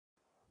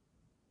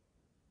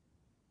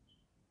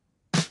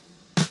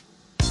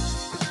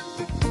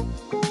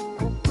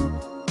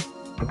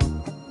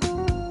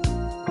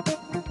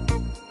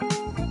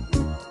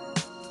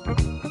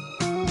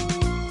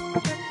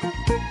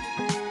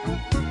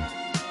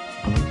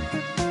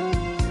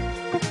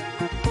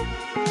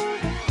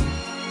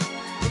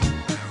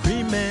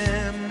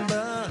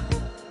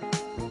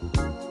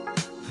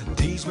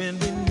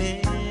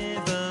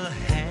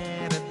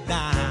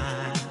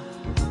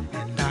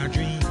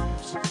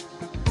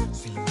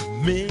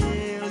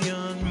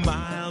million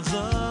miles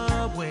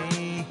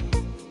away.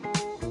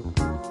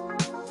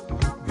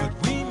 But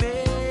we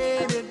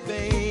made it,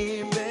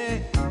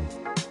 baby,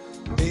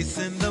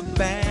 facing the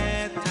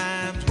bad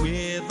times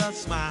with a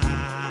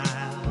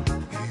smile.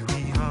 Here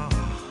we are,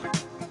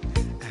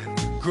 and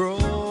we're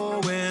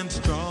growing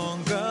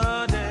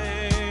stronger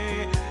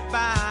day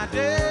by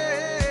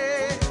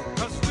day.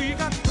 'Cause we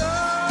got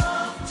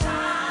love,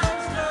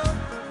 times love,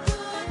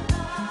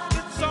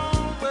 it's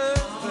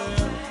always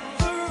there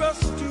for us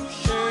to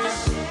share.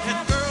 And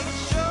girl, it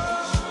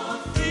sure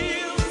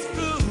feels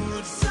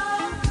good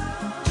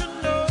to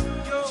know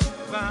you're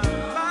by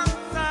my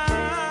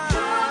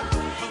side.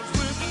 'Cause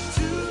we're the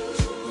two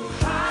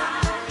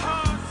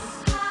hearts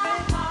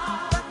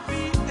that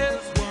beat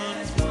as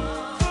one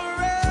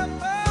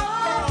forever.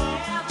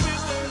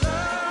 With the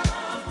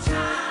love,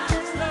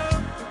 times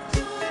love,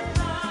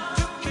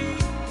 to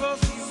keep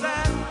us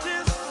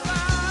satisfied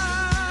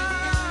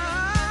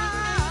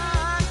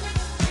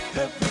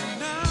every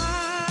night.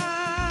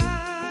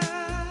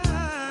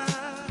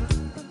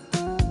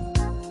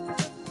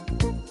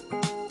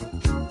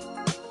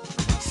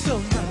 So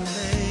my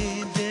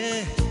lady,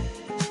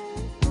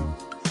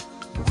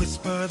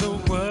 whisper the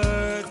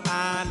words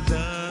I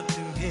love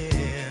to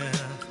hear.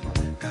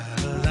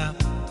 Cuddle up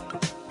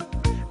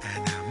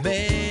and I'll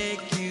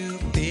make you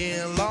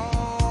feel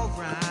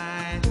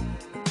alright.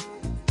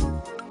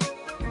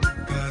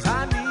 'Cause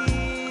I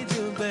need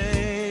you,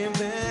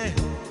 baby,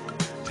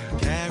 to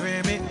carry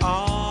me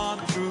on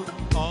through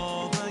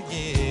all the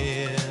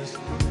years.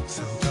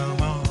 So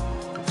come on,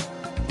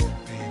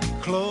 baby,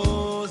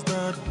 close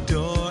the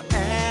door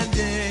and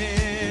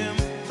dim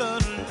the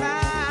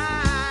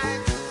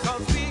light.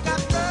 'Cause we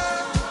got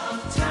love,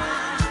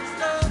 times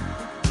love,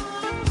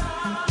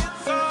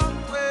 it's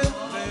always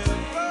there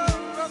for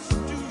us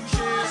to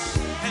share.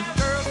 And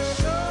girl, it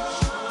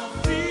sure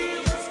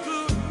feels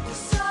good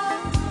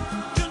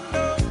to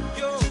know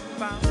you're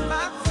by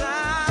my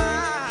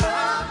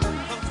side.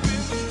 'Cause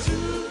we're the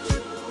two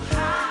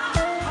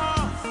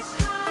hearts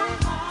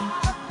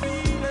that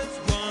beat as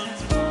one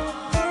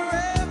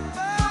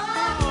forever.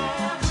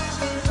 With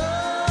the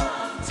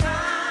love,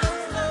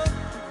 times love,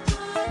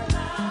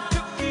 to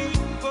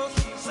keep us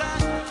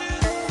satisfied.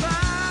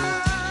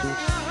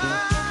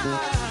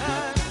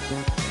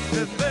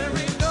 And there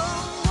ain't no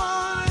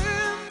one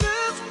in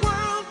this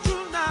world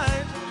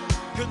tonight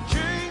can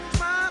change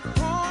my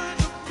point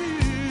of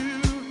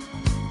view.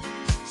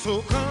 So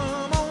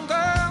come on,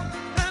 girl,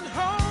 and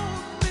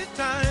hold me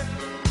tight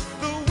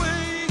the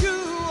way you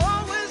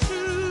always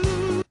do.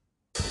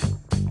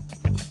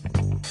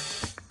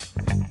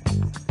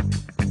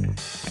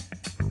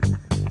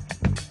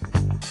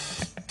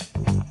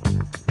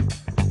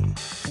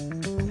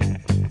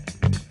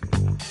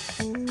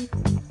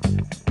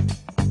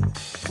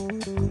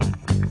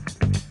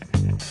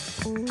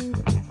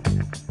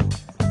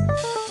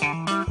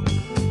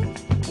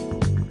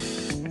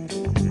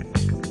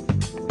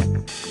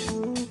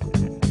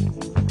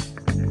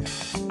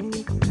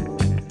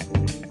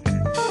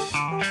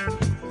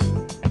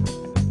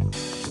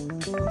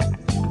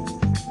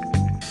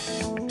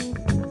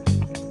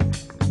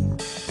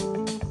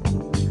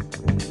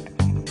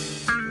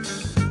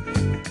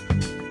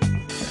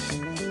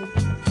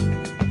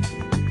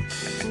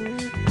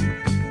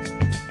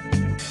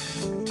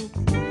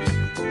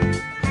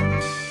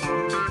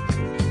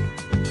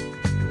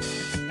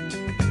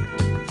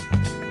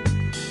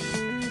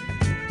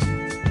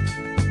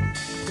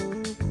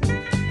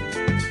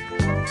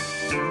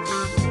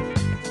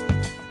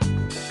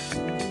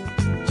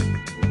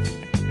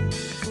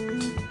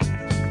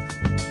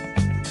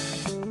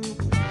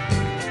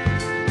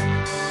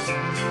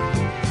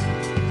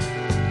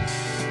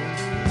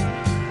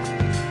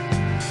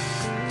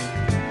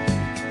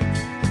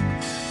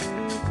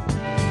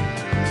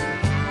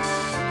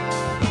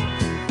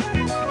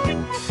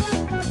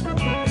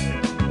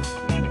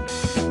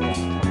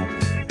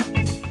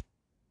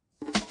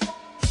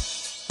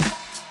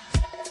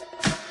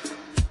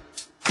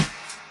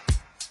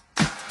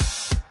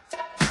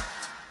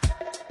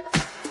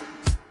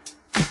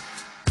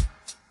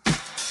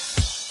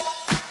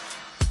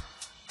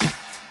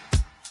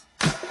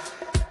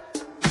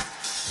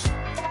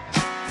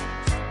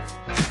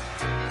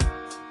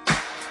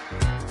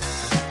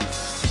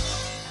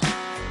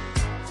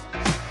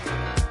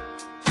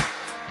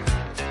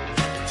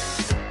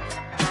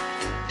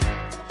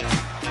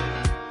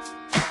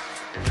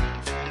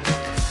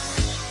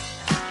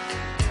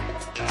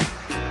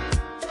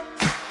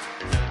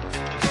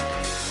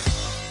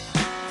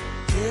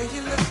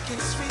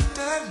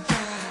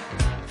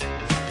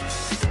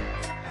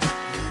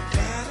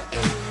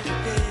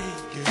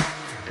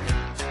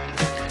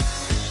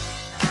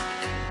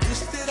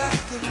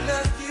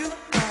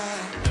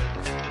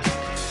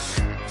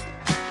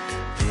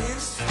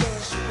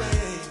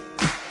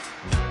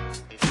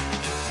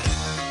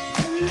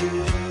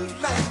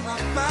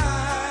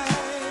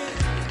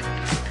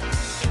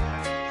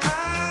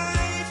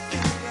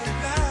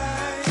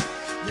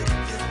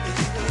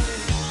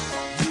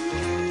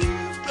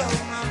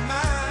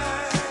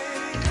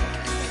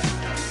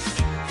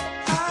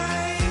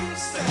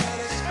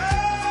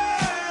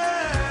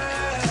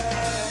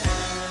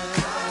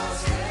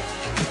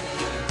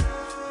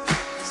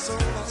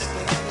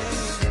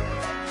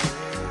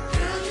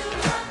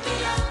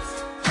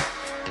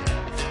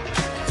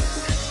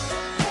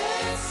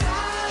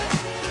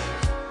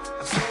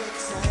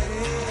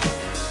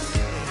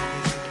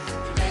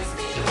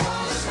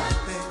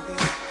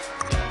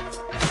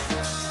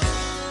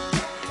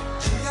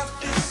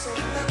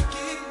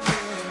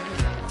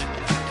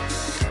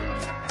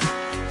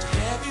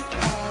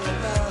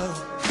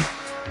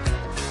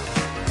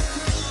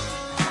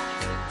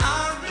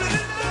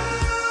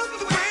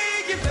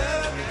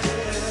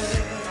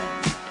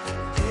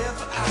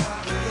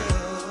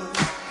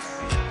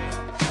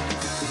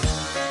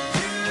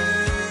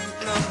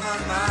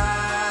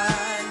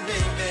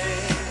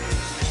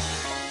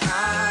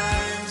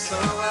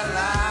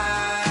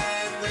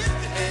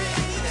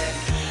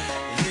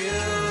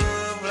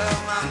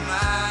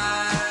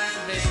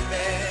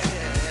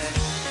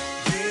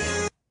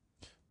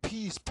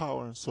 Peace,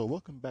 power, and soul.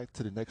 Welcome back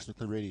to the Next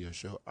Nuclear Radio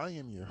Show. I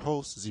am your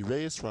host,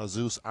 Zireus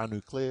Razus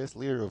Anucleus,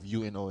 leader of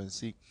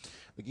UNONC.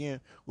 Again,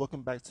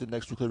 welcome back to the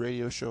Next Nuclear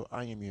Radio Show.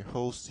 I am your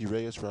host,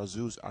 Zireus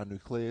Razus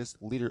Anucleus,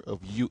 leader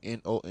of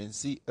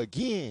UNONC.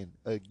 Again,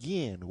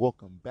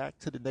 welcome back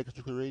to the Next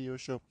Nuclear Radio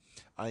Show.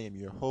 I am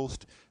your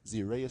host,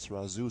 Zireus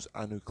Razus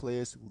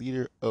Anucleus,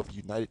 leader of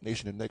United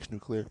Nations and Next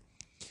Nuclear.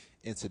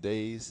 And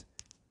today's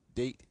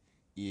date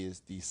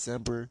is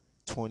December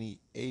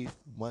 28th,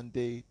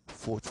 Monday,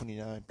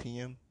 4:29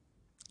 p.m.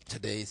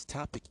 Today's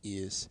topic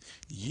is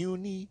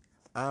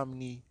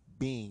Omni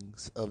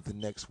beings of the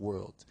next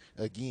world.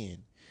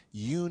 Again,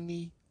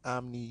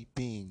 Omni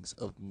beings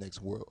of the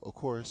next world. Of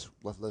course,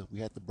 we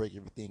have to break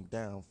everything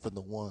down for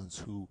the ones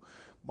who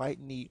might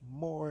need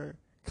more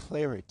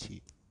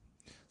clarity.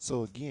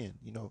 So again,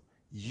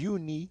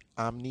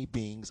 Omni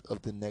beings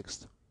of the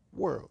next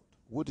world.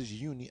 What does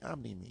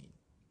Omni mean?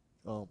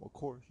 Of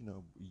course,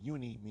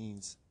 uni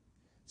means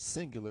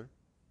singular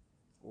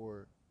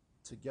or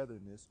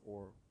togetherness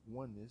or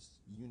oneness,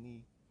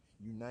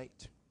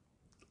 unite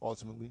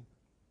ultimately,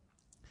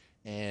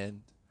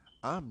 and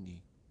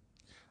omni.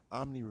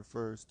 Omni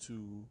refers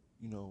to,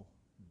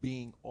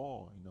 being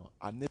all,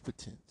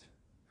 omnipotent,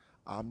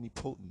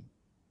 omnipotent,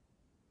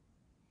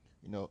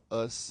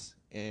 us,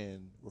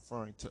 and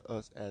referring to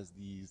us as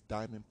these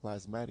diamond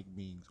plasmatic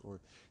beings or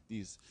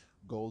these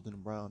golden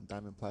brown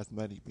diamond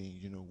plasmatic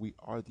beings. We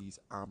are these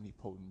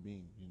omnipotent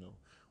beings.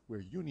 We're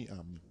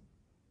uni-omni,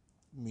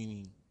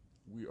 meaning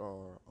we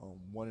are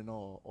one and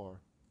all,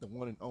 or the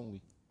one and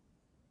only.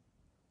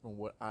 From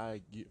what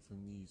I get from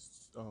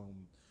this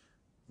um,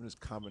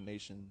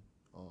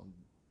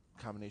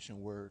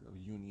 combination word of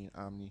uni and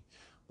omni,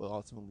 but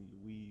ultimately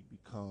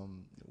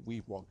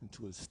we've walked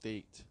into a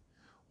state,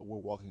 or we're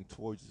walking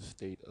towards the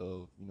state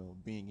of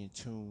being in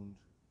tune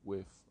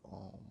with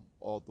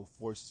all the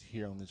forces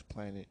here on this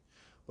planet,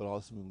 but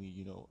ultimately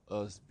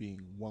us being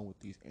one with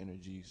these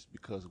energies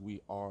because we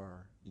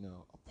are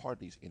a part of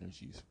these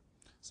energies.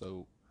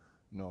 So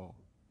you know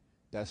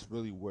that's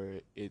really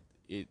where it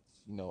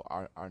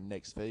our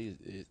next phase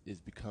is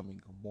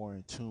becoming more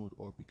in tune,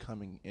 or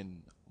becoming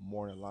in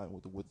more in line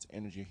with what's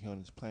energy here on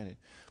this planet,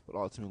 but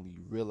ultimately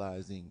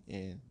realizing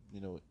and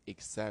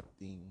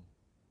accepting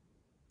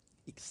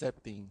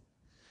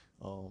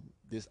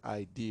this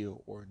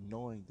ideal, or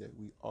knowing that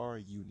we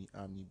are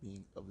omni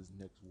being of this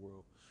next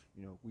world.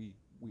 We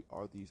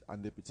are these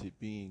omnipotent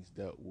beings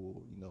that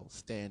will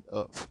stand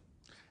up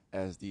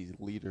as these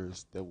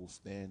leaders, that will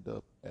stand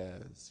up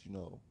as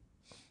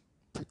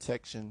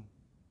protection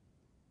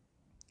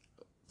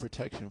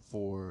protection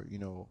for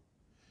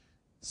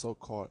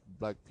so-called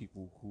black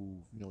people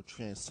who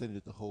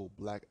transcended the whole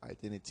black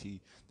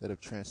identity, that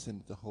have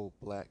transcended the whole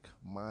black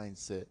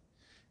mindset,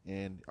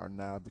 and are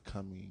now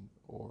becoming,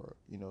 or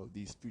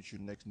these future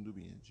next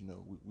Nubians.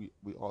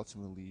 We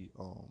ultimately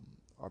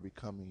are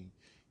becoming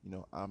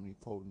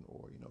omnipotent,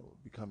 or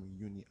becoming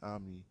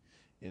uni-omni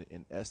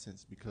in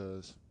essence,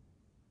 because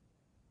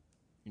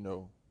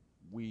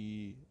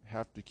we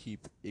have to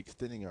keep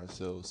extending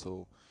ourselves.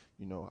 So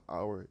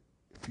our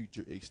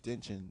future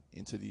extension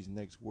into these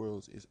next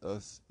worlds is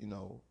us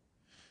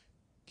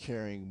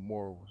carrying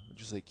more,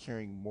 just like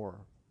carrying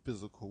more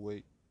physical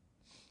weight,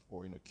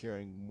 or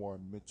carrying more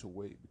mental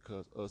weight,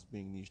 because us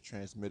being these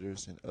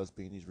transmitters and us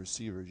being these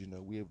receivers,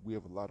 we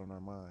have a lot on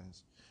our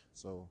minds.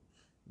 So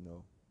you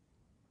know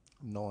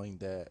knowing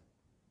that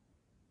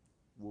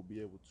we'll be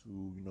able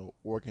to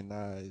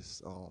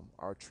organize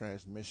our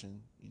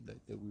transmission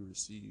that we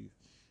receive,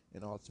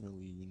 and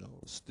ultimately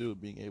still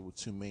being able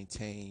to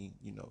maintain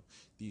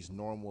these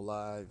normal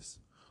lives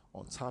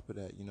on top of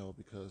that,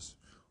 because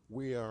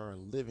we are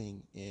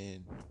living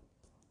in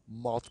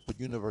multiple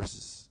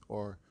universes,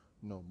 or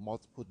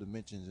multiple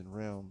dimensions and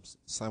realms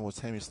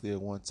simultaneously at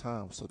one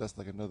time. So that's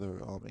like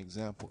another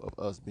example of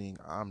us being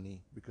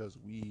omni, because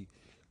we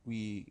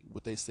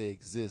what they say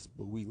exists,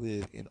 but we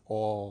live in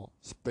all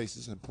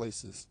spaces and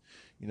places.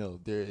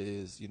 There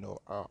is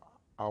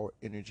our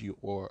energy,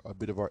 or a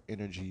bit of our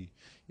energy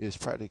is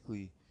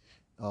practically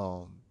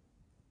um,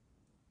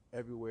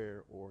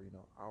 everywhere, or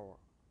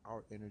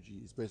our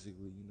energy is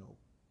basically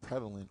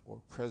prevalent,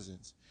 or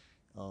present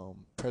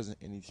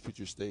in these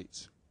future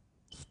states,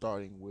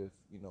 starting with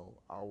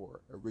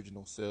our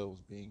original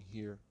selves being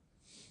here,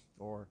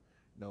 or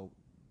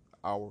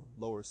our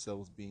lower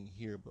selves being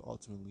here, but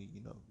ultimately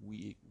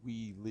we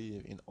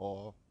live in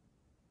all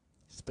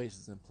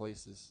spaces and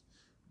places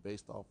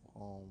based off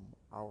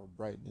our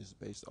brightness,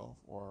 based off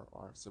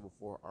our civil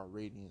for our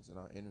radiance and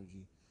our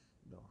energy,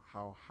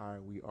 how high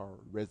we are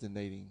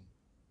resonating,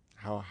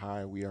 how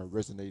high we are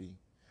resonating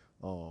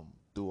um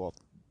throughout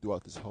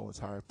throughout this whole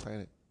entire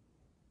planet.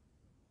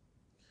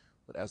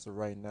 But as of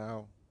right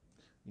now,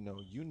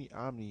 uni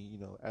omni,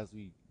 as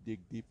we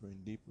dig deeper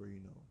and deeper,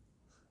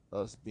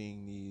 us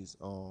being these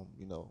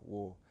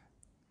well,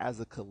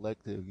 as a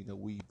collective,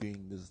 we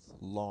being this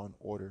law and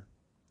order,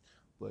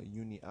 but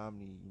uni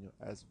omni,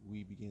 as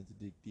we begin to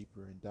dig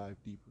deeper and dive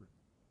deeper,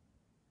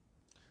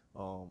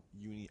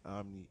 uni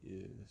omni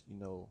is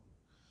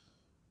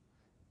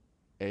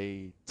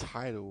a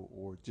title,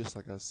 or just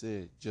like I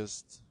said,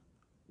 just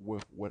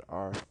with what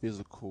our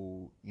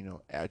physical,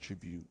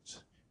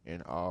 attributes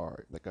and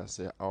our, like I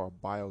said, our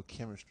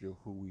biochemistry of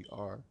who we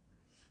are,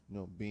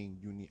 being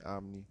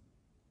omni,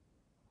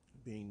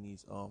 being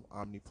these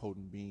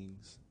omnipotent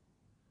beings,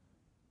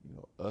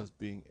 us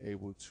being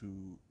able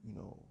to,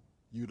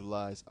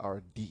 utilize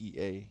our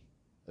DEA,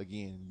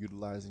 again,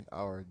 utilizing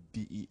our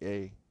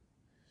DEA,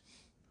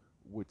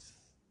 which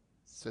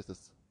sets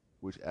us,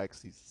 which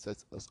actually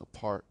sets us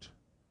apart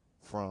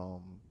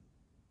from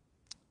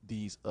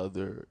these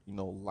other,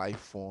 life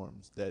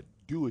forms that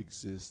do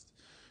exist.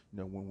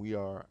 When we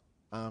are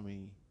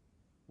omni,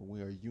 when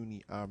we are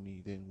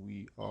omni, then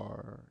we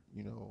are,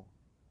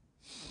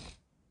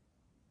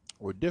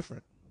 we're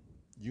different.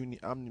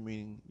 Omni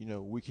meaning,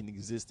 we can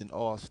exist in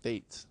all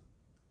states,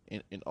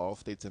 in all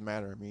states of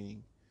matter,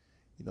 meaning,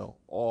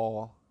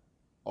 all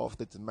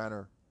states of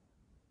matter,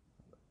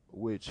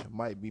 which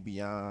might be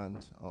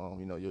beyond,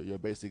 your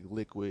basic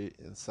liquid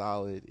and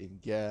solid and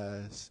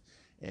gas,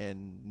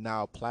 and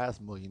now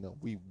plasma.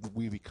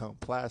 We become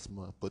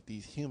plasma, but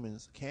these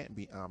humans can't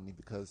be omni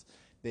because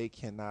they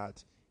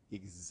cannot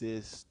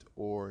exist,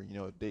 or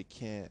they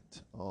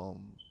can't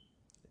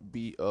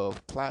be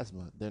of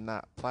plasma. They're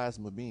not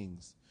plasma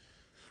beings.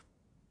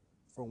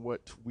 From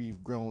what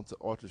we've grown to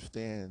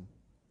understand,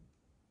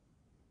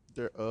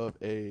 they're of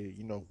a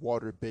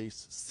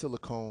water-based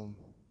silicone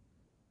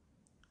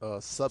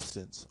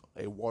substance,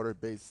 a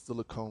water-based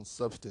silicone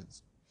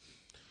substance,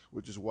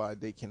 which is why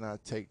they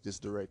cannot take this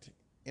direct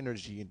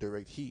energy and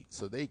direct heat.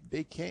 So they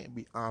can't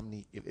be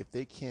omni if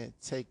they can't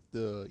take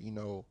the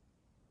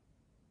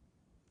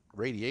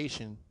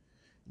radiation,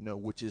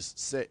 which is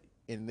set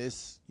in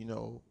this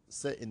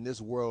set in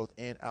this world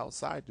and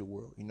outside the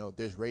world.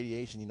 There's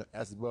radiation,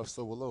 as above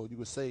so below. You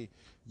would say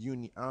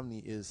omni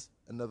is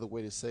another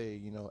way to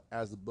say,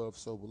 as above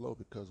so below,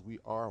 because we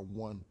are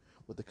one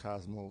with the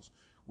cosmos.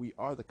 We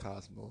are the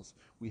cosmos.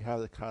 We have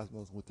the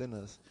cosmos within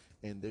us,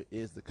 and there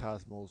is the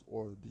cosmos,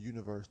 or the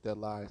universe, that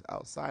lies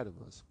outside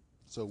of us.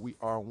 So we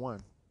are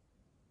one.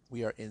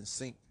 We are in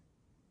sync,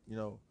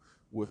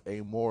 with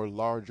a more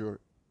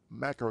larger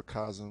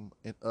macrocosm,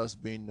 and us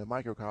being the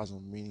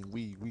microcosm, meaning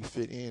we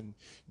fit in.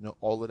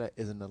 All of that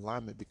is in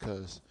alignment,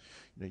 because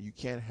you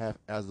can't have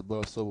as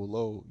above so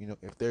below,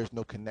 if there's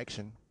no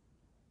connection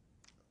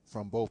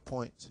from both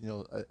points,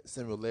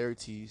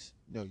 similarities,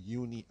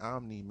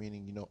 omni,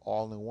 meaning,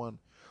 all in one,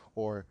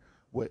 or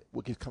what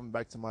keeps coming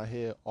back to my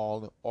head,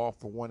 all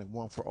for one and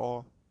one for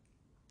all.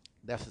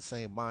 That's the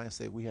same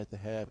mindset we have to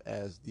have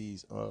as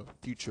these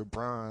future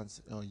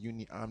bronze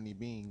omni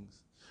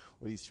beings,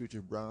 or these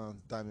future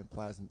bronze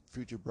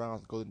future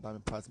bronze golden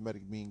diamond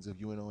plasmatic beings of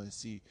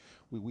UNONC.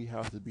 We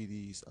have to be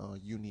these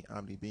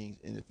omni beings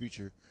in the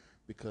future,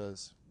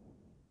 because,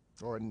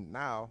 or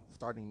now,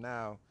 starting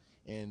now,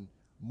 and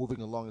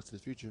moving along into the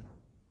future,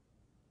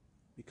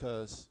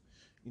 because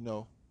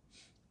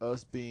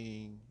us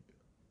being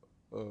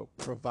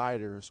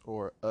providers,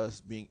 or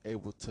us being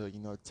able to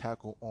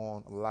tackle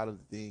on a lot of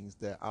the things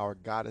that our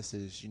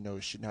goddesses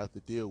shouldn't have to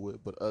deal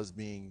with, but us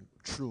being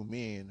true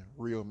men,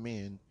 real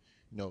men,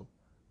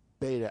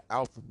 beta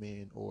alpha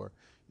men, or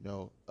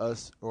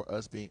us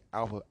being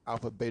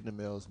alpha beta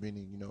males,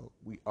 meaning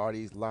we are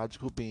these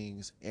logical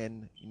beings,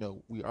 and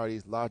we are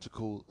these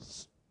logical,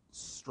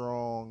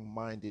 strong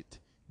minded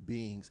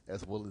beings,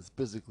 as well as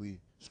physically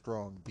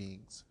strong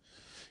beings.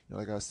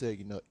 Like I said,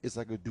 it's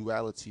like a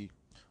duality,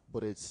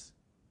 but it's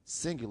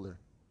singular.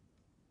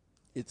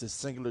 It's a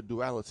singular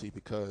duality,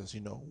 because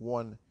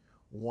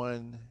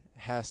one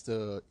has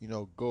to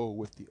go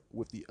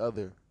with the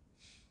other,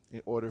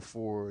 in order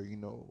for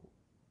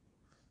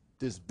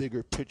this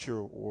bigger picture,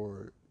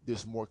 or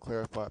this more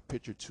clarified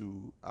picture,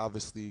 to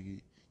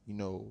obviously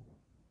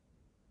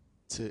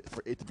to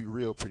for it to be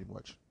real, pretty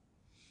much.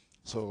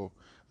 So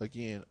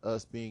again,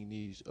 us being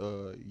these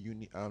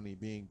omni,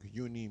 being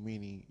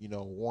meaning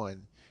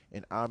one,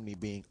 and omni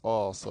being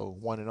all, so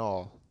one and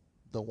all,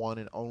 the one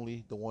and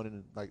only, the one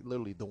and, like,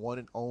 literally the one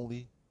and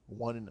only,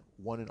 one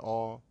and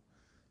all,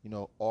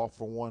 all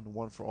for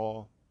one for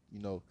all,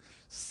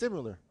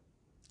 similar,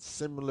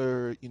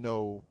 similar,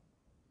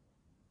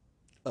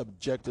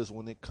 objectives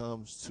when it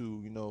comes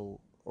to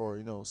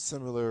or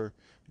similar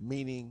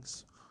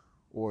meanings,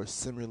 or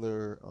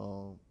similar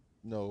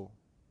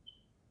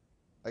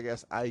I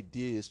guess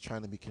ideas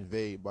trying to be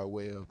conveyed by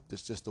way of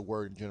this, just the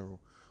word in general.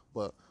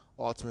 But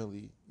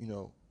ultimately,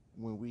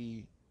 when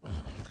we,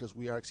 because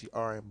we actually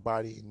are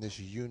embodying this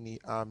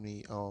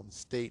omni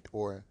state,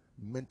 or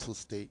mental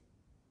state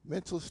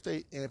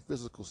and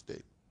physical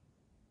state.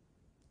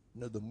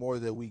 The more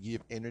that we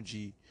give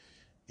energy,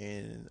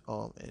 and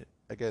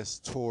I guess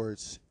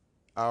towards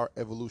our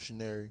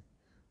evolutionary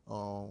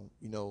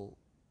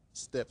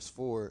steps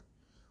forward,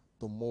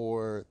 the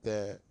more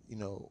that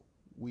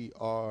we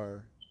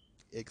are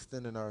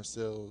extending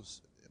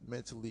ourselves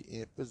mentally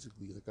and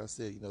physically. Like I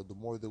said, the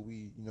more that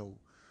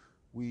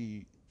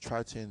we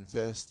try to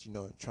invest,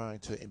 in trying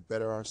to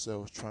better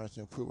ourselves, trying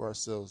to improve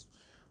ourselves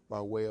by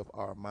way of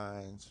our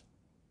minds,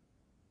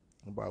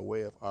 and by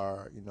way of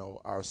our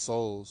our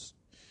souls,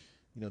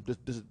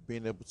 Just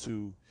being able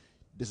to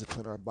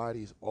discipline our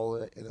bodies, all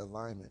of that in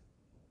alignment.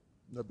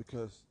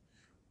 Because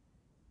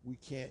we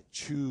can't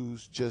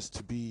choose just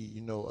to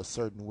be, a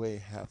certain way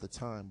half the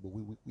time, but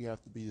we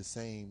have to be the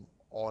same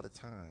all the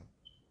time.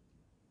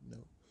 You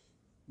know,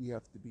 we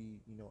have to be,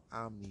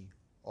 omni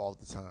all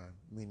the time,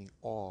 meaning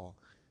all,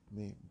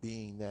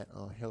 being that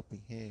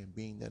helping hand,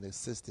 being that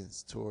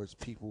assistance towards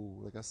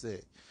people. Like I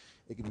said,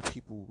 it can be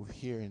people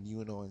here in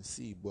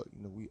UNONC, but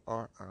we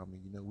are omni.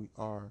 We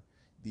are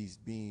these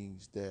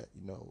beings that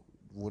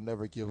will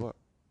never give up.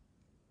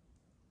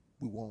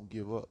 We won't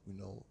give up.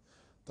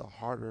 The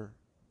harder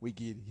we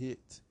get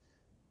hit,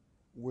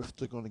 we're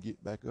still gonna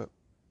get back up.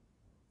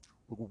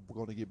 We're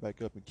gonna get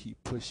back up and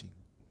keep pushing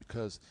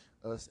because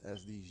us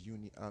as these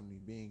omni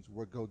beings,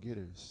 we're go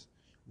getters.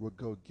 We're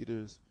go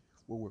getters.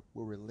 We're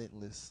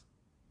relentless.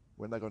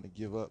 We're not gonna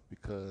give up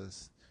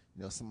because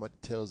somebody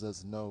tells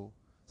us no.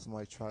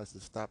 Somebody tries to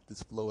stop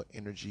this flow of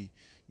energy.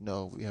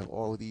 We have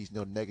all of these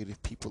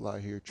negative people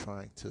out here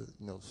trying to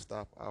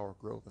stop our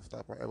growth and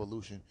stop our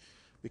evolution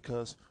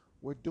because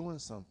we're doing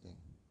something.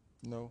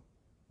 You know,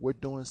 we're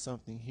doing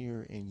something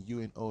here in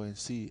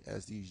UNONC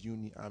as these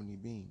omni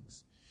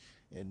beings,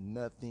 and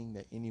nothing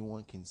that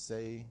anyone can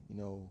say,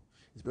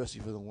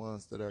 especially for the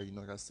ones that are,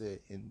 like I said,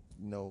 in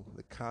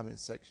the comment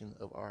section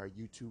of our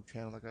YouTube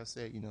channel. Like I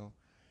said,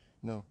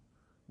 no,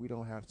 we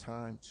don't have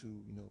time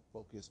to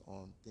focus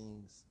on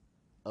things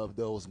of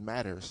those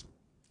matters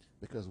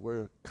because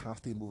we're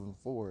constantly moving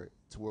forward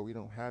to where we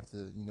don't have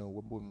to,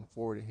 we're moving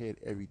forward ahead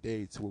every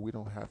day to where we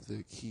don't have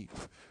to keep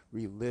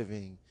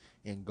reliving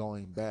and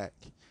going back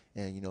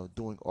and,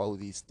 doing all of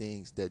these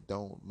things that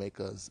don't make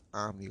us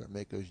omni or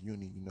make us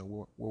uni.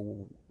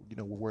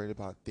 We're worried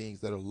about things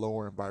that are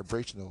lower and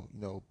vibrational.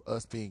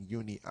 Us being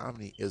uni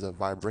omni is a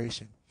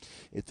vibration.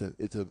 It's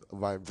a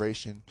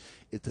vibration.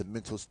 It's a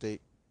mental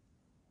state.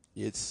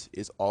 It's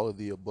all of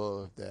the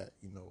above that,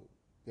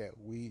 that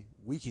we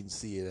can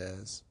see it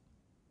as.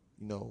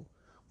 you know,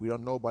 we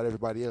don't know about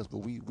everybody else, but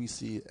we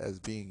see it as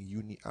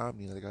being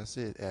omni, like I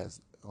said, as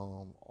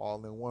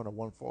all in one or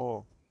one for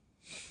all.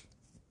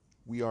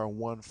 We are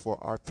one for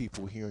our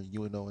people here in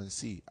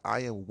UNONC.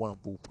 I am one.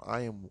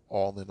 I am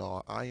all in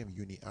all. I am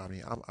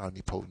omni. I'm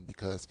omnipotent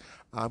because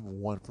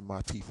I'm one for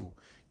my people.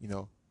 You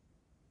know,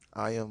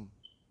 I am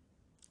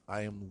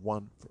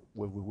one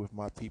with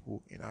my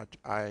people, and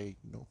I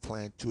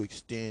plan to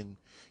extend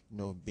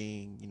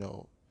being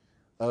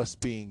us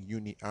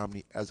being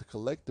omni as a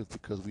collective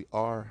because we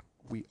are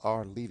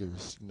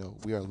leaders.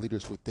 We are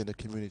leaders within the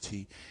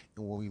community,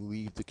 and when we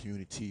leave the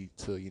community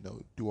to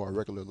do our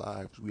regular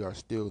lives, we are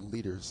still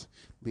leaders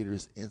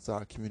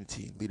inside the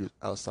community and leaders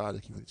outside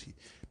the community.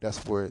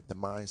 That's where the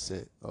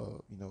mindset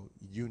of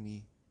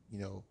uni, you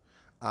know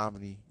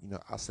omni,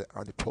 I said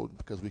omnipotent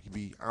because we can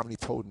be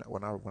omnipotent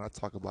when I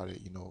talk about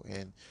it,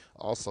 and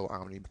also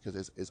omni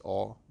because it's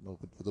all,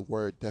 the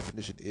word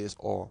definition is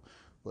all,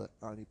 but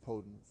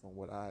omnipotent from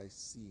what I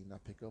see and I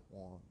pick up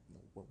on,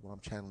 what I'm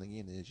channeling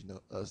in is,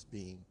 us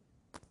being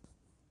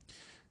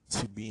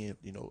to be in,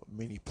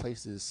 many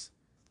places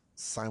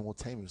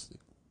simultaneously.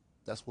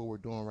 That's what we're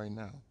doing right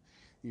now,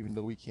 even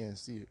though we can't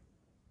see it,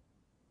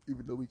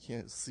 even though we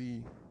can't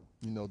see,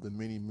 the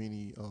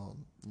many,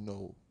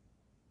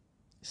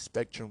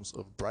 spectrums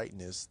of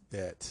brightness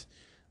that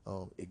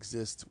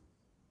exist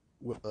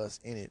with us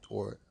in it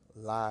or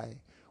lie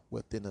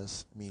within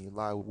us, meaning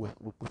lie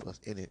with us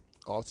in it.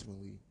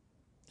 Ultimately,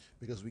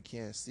 because we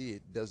can't see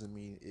it doesn't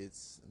mean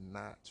it's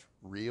not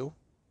real.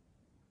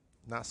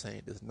 Not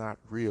saying it's not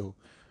real,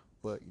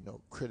 but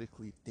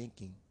critically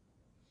thinking,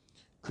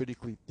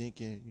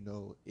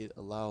 it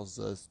allows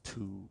us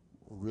to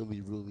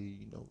really,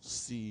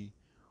 see,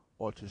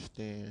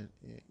 understand,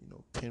 and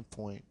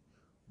pinpoint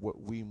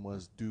what we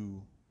must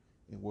do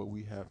and what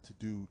we have to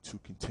do to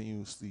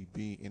continuously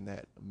be in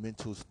that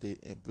mental state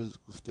and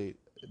physical state,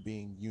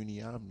 being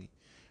omni.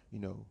 You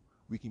know,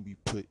 we can be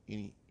put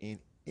in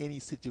any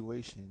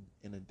situation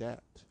and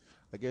adapt.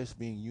 I guess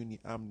being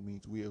omni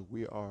means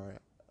we are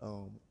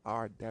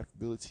our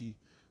adaptability.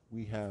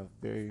 We have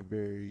very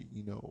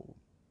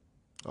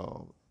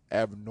um,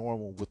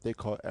 abnormal, what they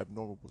call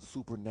abnormal, but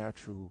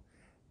supernatural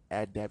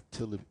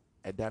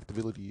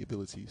adaptability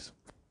abilities.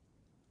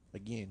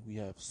 Again, we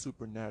have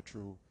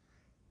supernatural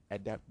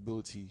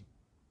adaptability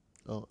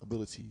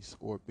abilities,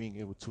 or being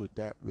able to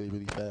adapt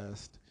really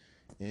fast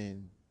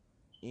in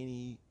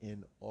any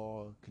and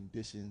all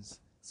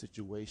conditions,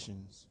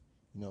 situations,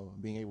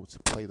 being able to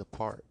play the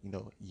part,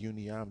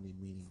 omni,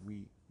 meaning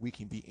we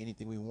can be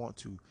anything we want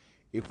to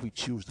if we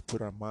choose to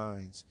put our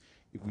minds,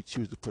 if we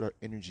choose to put our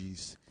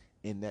energies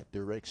in that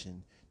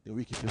direction, then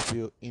we can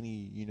fulfill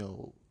any,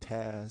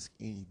 task,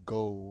 any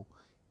goal,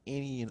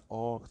 any and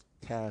all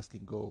tasks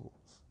and goals.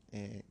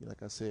 And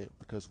like I said,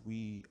 because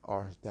we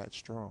are that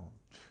strong,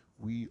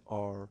 we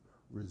are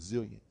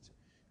resilient.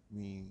 I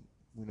mean,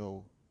 you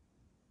know,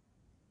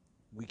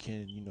 we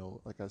can,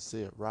 like I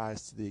said,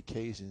 rise to the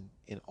occasion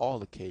in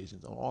all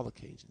occasions, on all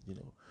occasions.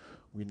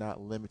 We're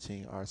not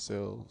limiting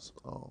ourselves.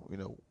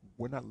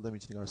 We're not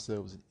limiting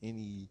ourselves in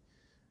any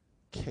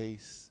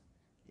case,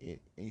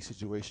 any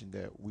situation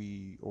that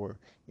we or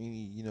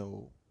any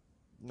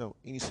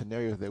any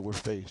scenario that we're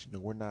faced,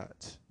 we're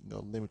not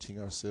limiting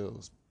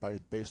ourselves by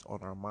based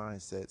on our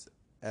mindsets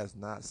as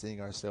not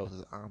seeing ourselves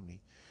as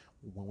omni.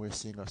 When we're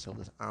seeing ourselves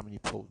as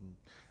omnipotent,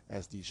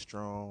 as these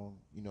strong,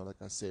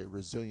 like I said,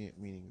 resilient,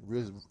 meaning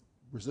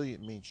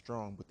resilient means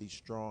strong, but these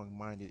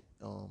strong-minded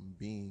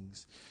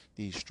beings,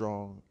 these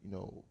strong,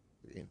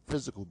 and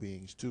physical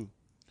beings too.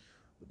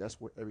 But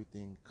that's where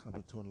everything comes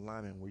into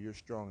alignment, where you're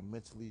strong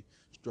mentally,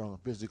 strong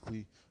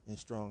physically, and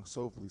strong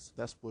soulfully. So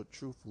that's what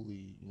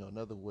truthfully,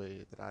 another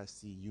way that I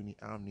see Uni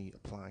Omni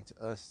applying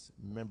to us,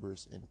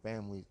 members and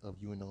families of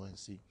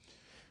UNONC,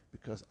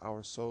 because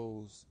our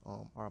souls,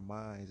 our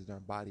minds, and our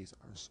bodies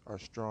are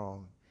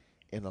strong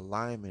in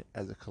alignment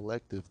as a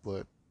collective,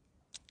 but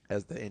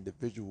as the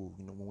individual,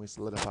 when we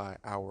solidify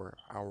our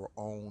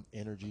own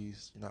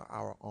energies,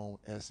 our own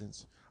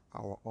essence,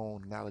 our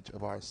own knowledge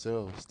of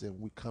ourselves, then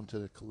we come to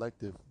the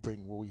collective,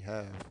 bring what we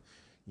have,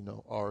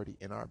 already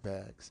in our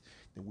bags,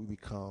 then we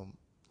become,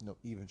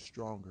 even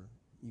stronger,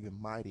 even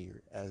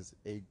mightier as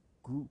a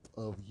group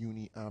of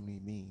uni omni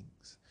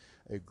beings,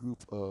 a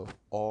group of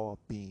all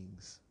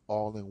beings,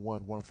 all in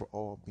one, one for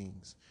all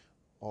beings,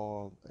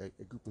 all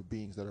a group of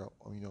beings that are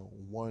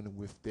one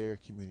with their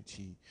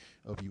community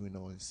of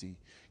UNONC.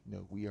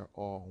 We are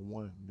all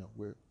one.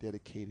 We're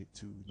dedicated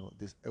to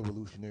this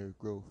evolutionary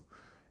growth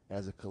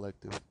as a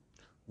collective.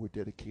 We're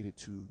dedicated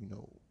to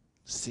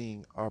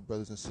seeing our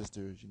brothers and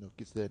sisters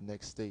get to that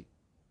next state,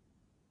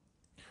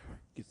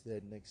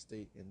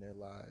 in their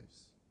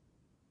lives.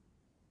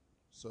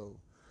 So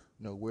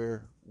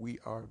where we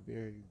are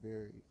very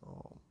very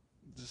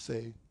just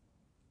say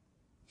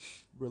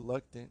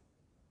reluctant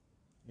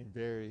and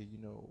very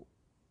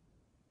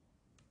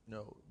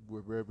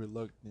we're very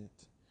reluctant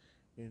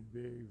and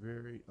very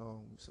very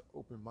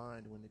open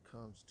mind when it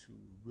comes to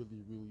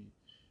really really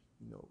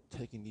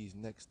taking these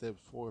next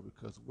steps forward,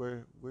 because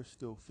we're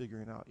still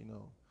figuring out,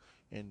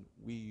 and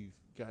we've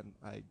got an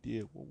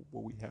idea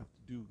what we have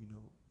to do,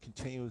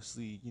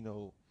 continuously,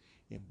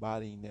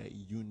 embodying that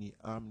uni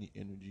omni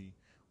energy,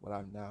 what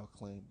I now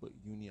claim. But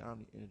uni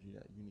omni energy,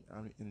 that uni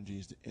omni energy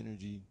is the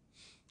energy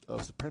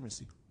of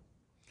supremacy,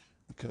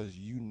 because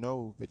you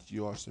know that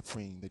you are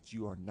supreme, that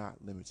you are not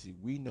limited.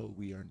 We know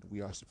we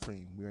are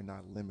supreme. We are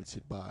not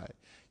limited by,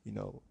 you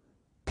know,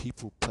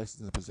 people,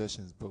 places, and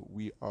possessions, but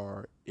we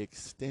are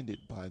extended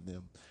by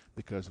them,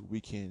 because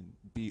we can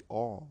be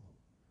all.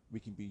 We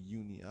can be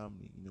uni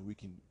omni. We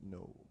can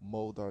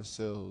mold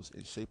ourselves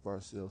and shape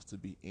ourselves to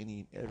be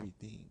any and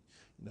everything.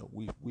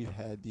 We've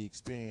had the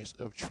experience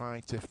of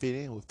trying to fit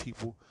in with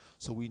people,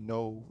 so we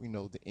know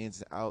the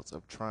ins and outs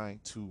of trying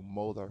to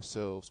mold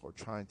ourselves, or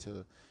trying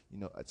to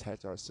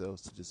attach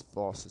ourselves to this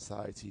false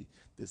society,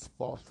 this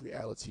false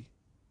reality.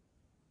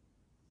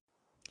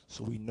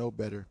 So we know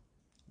better.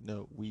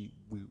 We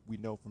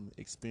know from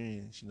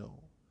experience,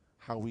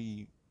 how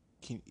we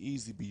can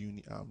easily be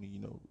uni omni,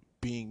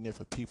 being there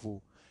for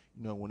people,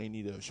 when they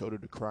need a shoulder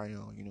to cry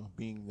on,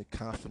 being the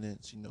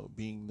confidence,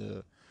 being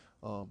the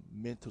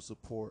mental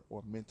support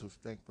or mental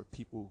strength for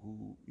people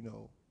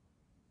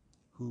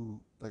who,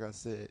 like I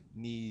said,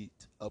 need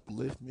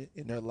upliftment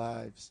in their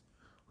lives,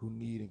 who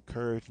need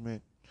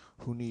encouragement,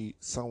 who need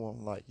someone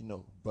like,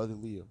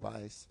 brotherly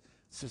advice,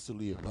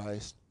 sisterly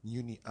advice,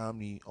 uni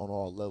omni on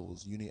all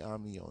levels, uni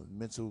omni on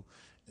mental,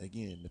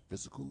 again, the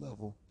physical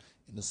level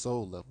and the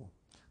soul level.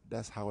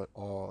 That's how it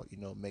all,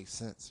 makes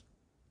sense.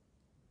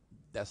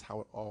 That's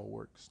how it all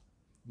works.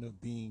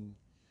 Being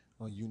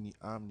on uni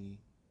omni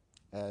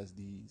as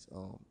these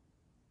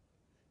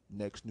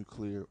next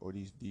nuclear, or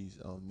these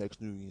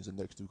next unions and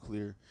next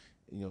nuclear,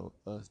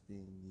 us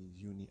being these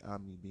uni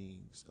omni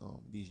beings,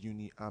 these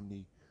uni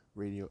omni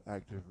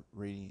radioactive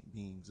radiant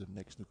beings of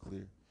next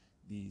nuclear,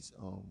 these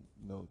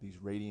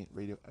radiant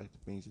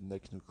radioactive beings of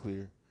next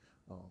nuclear,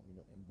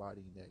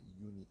 embodying that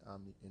uni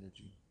omni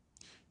energy,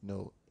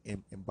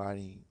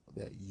 embodying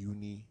that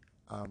uni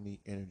omni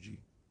energy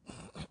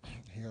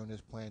here on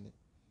this planet,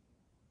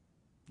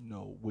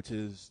 which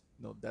is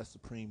that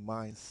supreme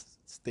mind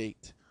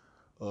state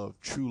of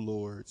true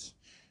lords,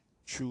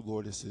 true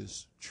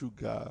lordesses, true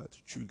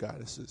gods, true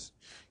goddesses,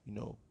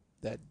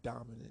 that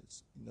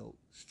dominance,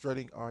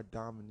 strutting our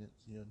dominance,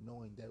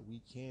 knowing that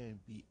we can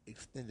be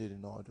extended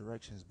in all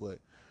directions, but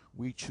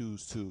we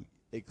choose to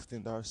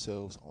extend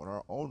ourselves on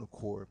our own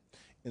accord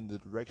in the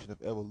direction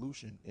of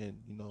evolution, and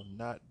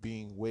not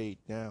being weighed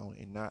down,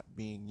 and not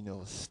being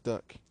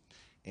stuck,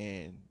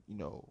 and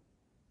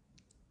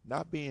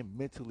not being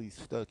mentally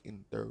stuck in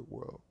the third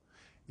world.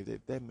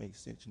 If that makes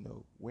sense,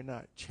 we're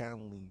not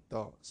channeling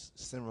thought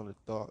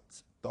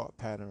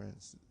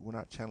patterns. We're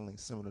not channeling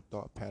similar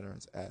thought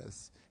patterns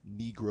as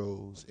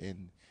Negroes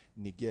and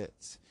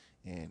Negettes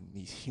and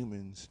these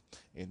humans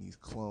and these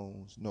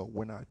clones. No,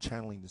 we're not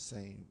channeling the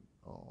same,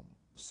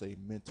 say,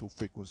 mental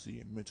frequency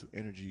and mental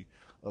energy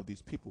of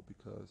these people,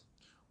 because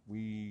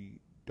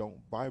we don't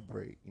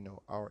vibrate.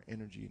 Our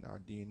energy and our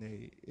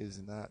DNA is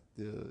not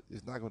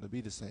going to be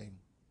the same.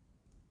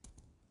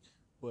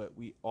 but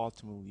we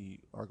ultimately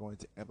are going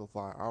to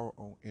amplify our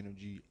own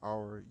energy,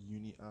 our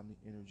Uniomni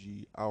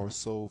energy, our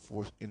soul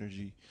force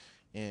energy,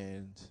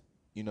 and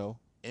you know,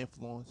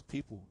 influence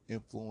people,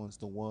 influence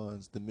the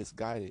ones, the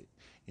misguided,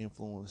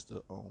 influence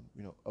the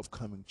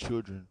upcoming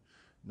children,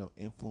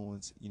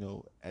 influence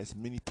as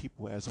many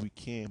people as we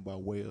can by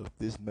way of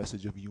this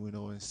message of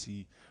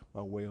UNONC,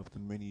 by way of the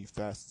many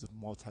facets of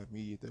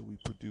multimedia that we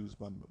produce.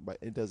 But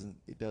it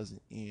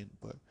doesn't end,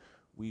 but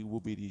we will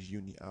be these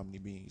uni omni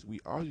beings. We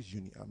are these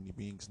uni omni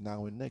beings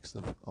now and next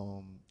of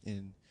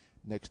in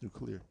next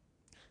nuclear.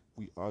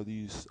 We are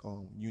these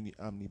uni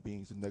omni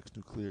beings in next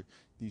nuclear,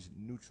 these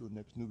neutral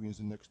next nubians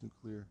in next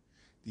nuclear,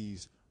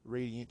 these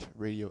radiant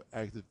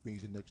radioactive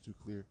beings in next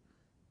nuclear.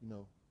 You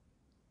know,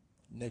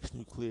 next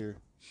nuclear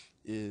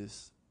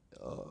is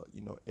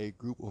a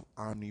group of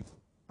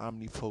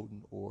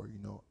omnipotent or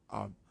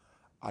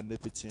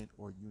omnipotent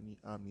or uni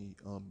omni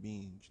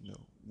beings.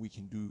 We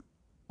can do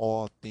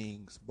all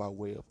things by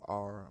way of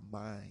our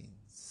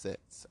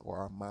mindsets or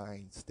our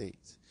mind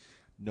states.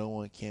 No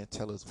one can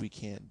tell us we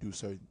can't do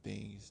certain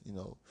things.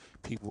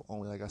 People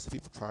only, like I said,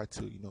 people try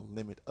to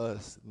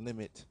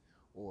limit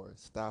or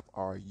stop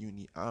our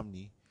uni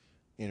omni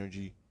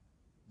energy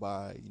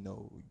by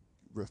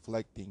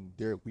reflecting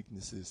their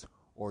weaknesses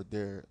or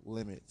their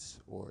limits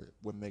or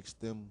what makes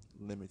them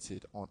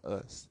limited on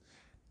us.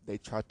 They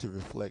try to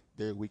reflect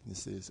their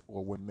weaknesses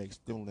or what makes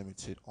them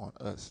limited on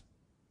us.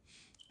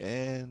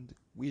 And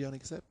we don't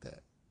accept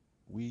that.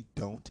 We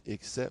don't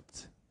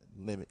accept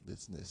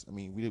limitlessness. I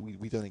mean,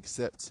 we don't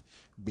accept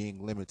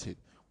being limited.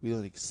 We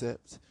don't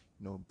accept,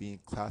 being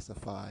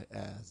classified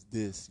as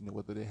this,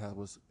 whether they have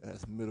us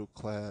as middle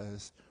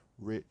class,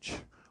 rich,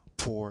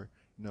 poor.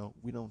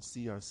 We don't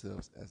see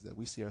ourselves as that.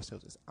 We see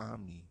ourselves as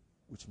omni,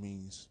 which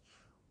means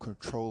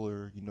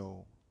controller,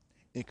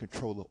 in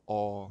control of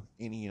all,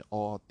 any and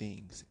all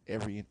things,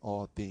 every and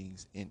all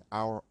things in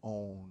our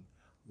own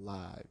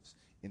lives,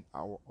 in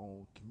our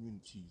own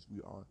communities.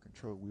 We are in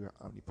control. We are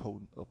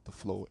omnipotent of the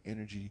flow of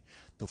energy,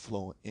 the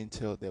flow of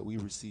intel that we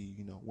receive.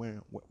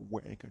 We're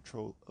in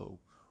control of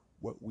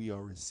what we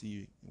are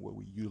receiving and what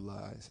we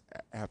utilize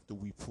after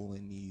we pull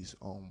in these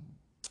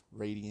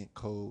radiant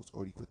codes,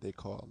 or what they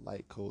call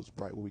light codes,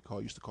 bright, what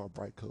we used to call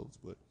bright codes.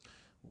 But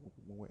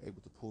when we're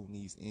able to pull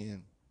these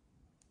in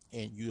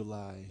and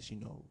utilize,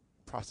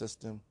 process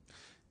them,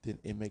 then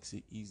it makes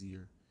it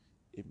easier.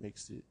 It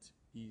makes it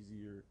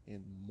easier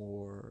and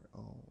more,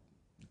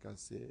 like I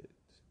said,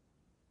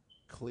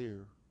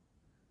 clear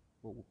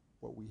what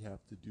what we have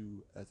to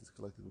do as this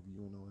collective of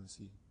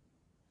UNONC.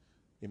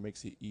 It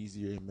makes it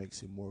easier. It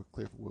makes it more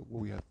clear for what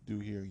we have to do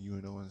here in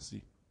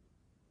UNONC.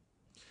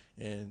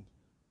 And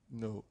you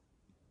know,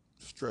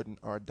 strutting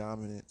our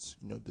dominance,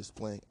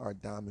 displaying our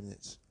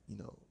dominance,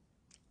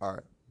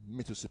 our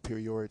mental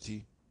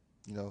superiority.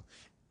 You know,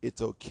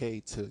 it's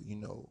okay to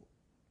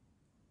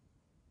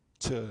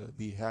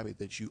be happy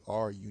that you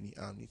are uni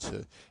omni,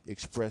 to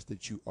express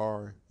that you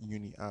are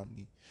uni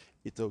omni.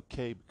 It's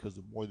okay because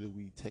the more that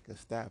we take a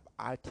stab,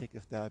 I take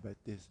a stab at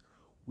this,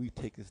 we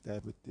take a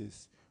stab at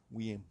this,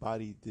 we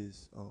embody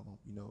this,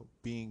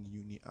 being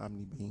uni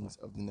omni beings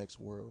of the next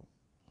world,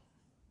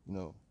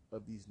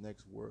 of these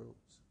next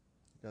worlds.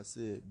 Like I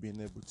said,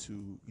 being able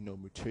to,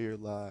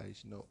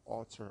 materialize,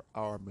 alter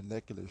our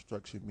molecular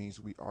structure means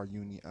we are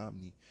uni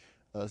omni.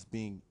 Us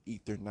being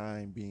ether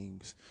 9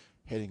 beings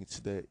heading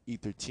into the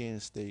ether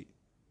 10 state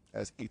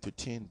as ether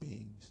 10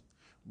 beings,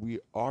 we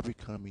are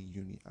becoming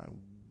uni.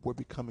 We're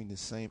becoming the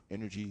same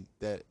energy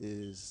that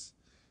is,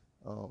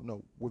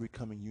 no, we're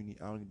becoming uni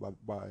omni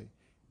by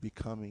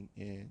becoming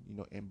and,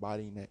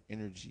 embodying that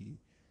energy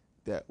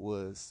that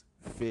was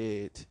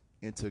fed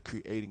into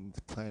creating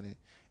the planet,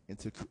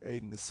 into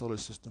creating the solar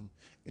system,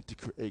 into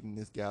creating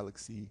this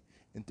galaxy,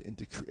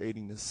 into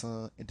creating the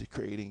sun, into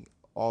creating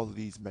all of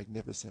these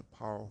magnificent,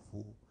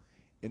 powerful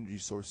energy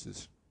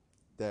sources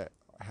that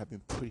have been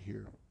put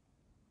here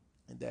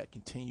and that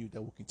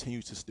will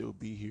continue to still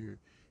be here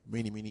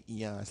many, many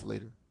eons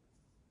later.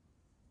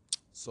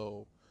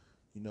 So,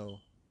 you know,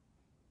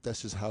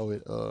 that's just how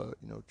it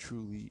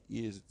truly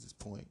is at this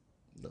point.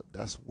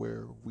 That's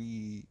where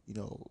we,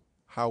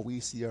 how we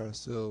see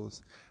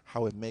ourselves,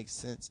 how it makes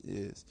sense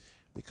is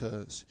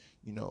because,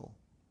 you know,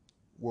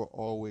 we're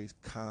always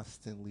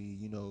constantly,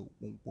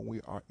 when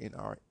we are in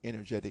our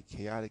energetic,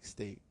 chaotic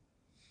state,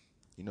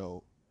 you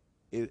know,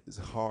 it is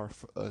hard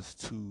for us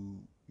to,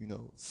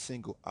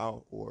 single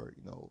out or,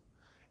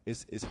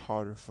 it's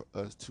harder for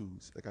us to,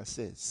 like I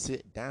said,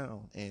 sit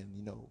down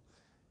and,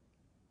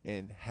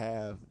 and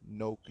have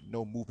no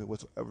movement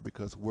whatsoever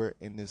because we're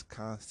in this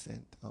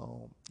constant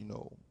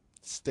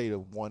state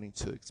of wanting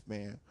to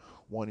expand,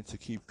 wanting to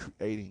keep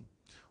creating,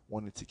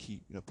 wanting to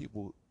keep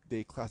people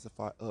they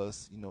classify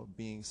us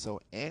being so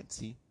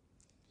antsy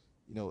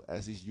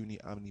as this uni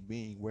omni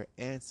being. We're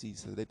antsy,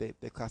 so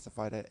they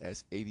classify that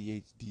as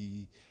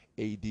ADHD,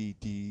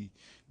 ADD,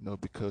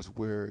 because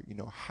we're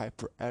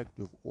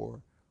hyperactive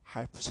or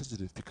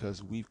hypersensitive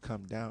because we've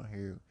come down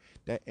here.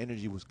 That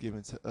energy was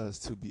given to us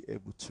to be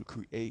able to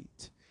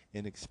create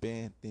and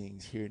expand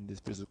things here in this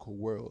physical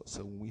world.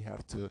 So when we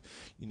have to,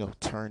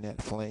 turn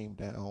that flame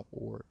down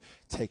or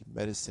take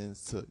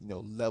medicines to,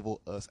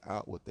 level us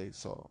out what they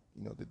saw,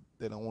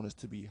 they don't want us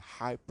to be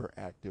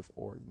hyperactive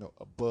or,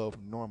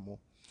 above normal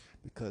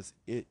because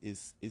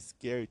it's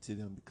scary to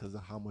them because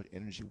of how much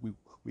energy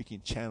we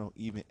can channel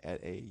even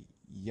at a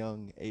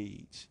young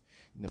age.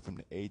 From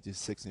the age of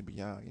 6 and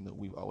beyond,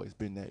 we've always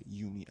been that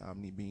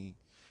omni being,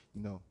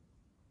 you know,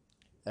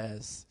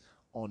 as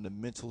on the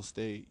mental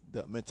state,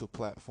 the mental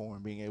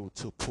platform, being able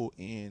to pull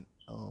in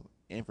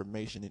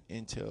information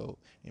and intel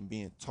and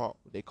being taught.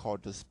 They call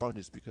it the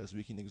sponges because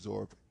we can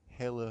absorb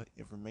hella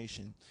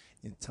information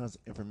and tons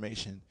of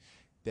information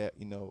that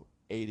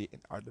aided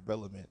in our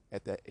development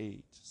at that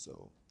age.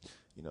 So,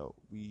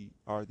 we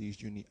are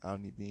these unique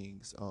omni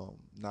beings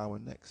now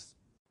and next.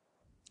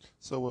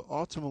 So what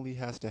ultimately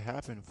has to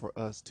happen for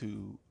us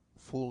to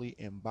fully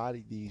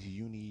embody this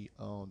uni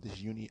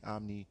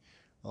omni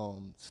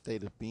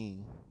state of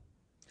being,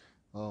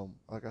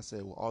 like I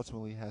said, what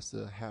ultimately has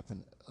to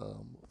happen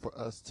for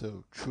us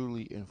to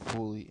truly and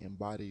fully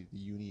embody the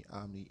uni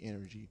omni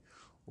energy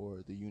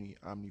or the uni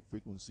omni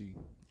frequency,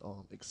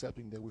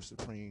 accepting that we're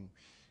supreme.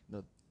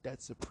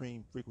 That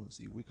supreme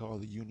frequency we call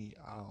the uni.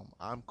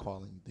 I'm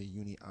calling the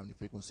uni omni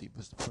frequency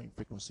the supreme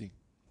frequency.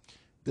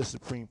 The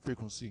supreme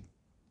frequency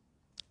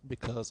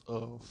because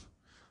of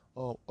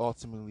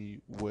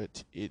ultimately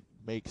what it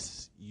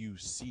makes you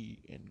see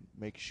and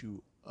makes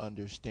you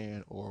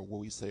understand, or what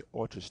we say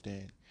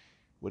understand,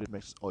 what it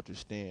makes us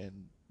understand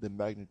the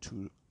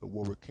magnitude of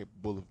what we're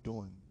capable of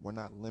doing. We're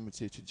not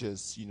limited to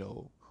just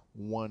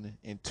one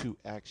and two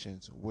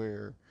actions.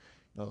 Where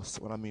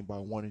so what I mean by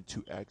one and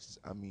two actions,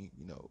 I mean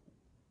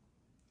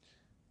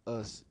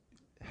us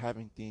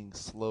having things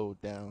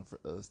slowed down for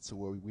us to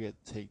where we had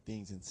to take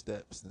things in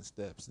steps and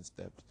steps and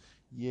steps.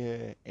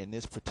 Yeah, in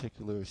this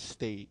particular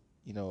state,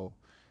 you know,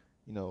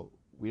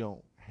 we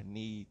don't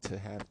need to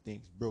have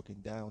things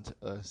broken down to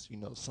us,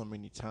 so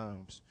many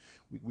times.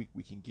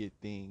 We can get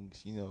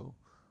things,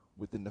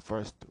 within the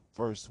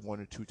first one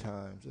or two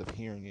times of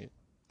hearing it.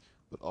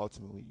 But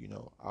ultimately,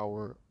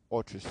 our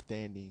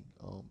understanding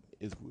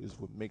is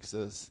what makes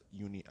us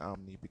uni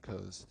omni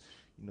because,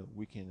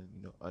 we can,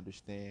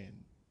 understand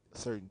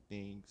certain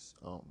things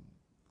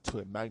to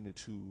a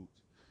magnitude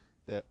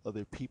that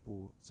other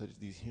people, such as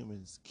these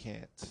humans,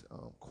 can't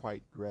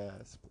quite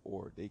grasp,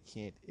 or they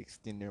can't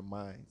extend their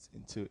minds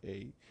into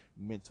a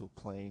mental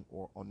plane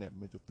or on that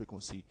mental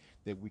frequency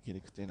that we can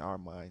extend our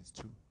minds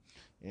to.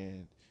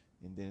 And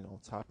and then on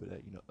top of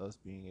that, us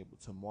being able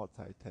to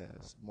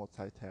multitask.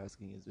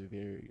 Multitasking is a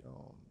very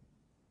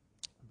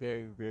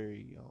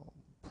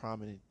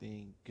prominent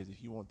thing because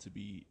if you want to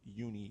be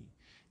uni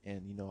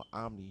and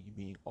omni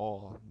being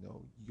all,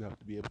 you have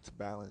to be able to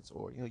balance,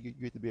 or you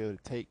have to be able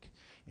to take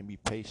and be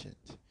patient.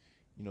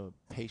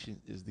 Patience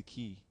is the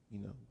key.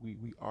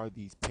 We are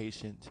these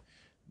patient,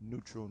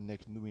 neutral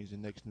next nuians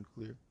and next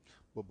nuclear,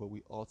 but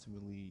we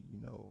ultimately,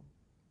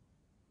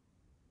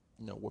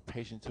 we're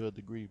patient to a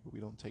degree, but we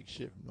don't take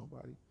shit from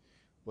nobody.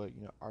 But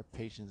our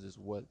patience is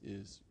what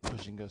is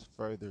pushing us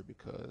further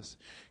because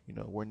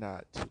we're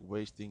not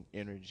wasting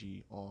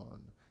energy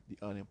on the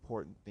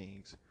unimportant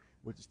things,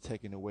 which is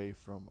taking away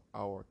from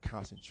our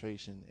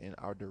concentration and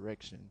our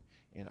direction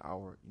and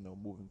our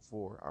moving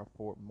forward, our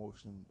forward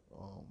motion,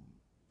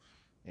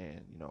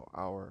 and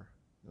our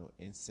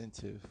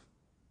incentive,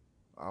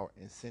 our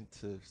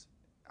incentives,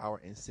 our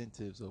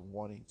incentives of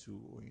wanting to,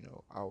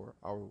 our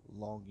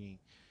longing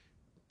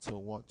to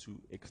want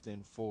to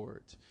extend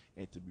forward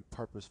and to be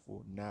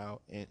purposeful now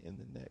and in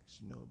the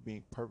next.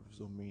 Being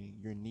purposeful meaning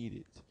you're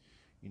needed.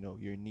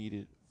 You're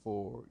needed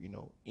for,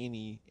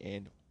 any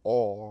and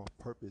all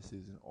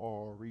purposes and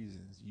all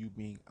reasons. You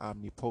being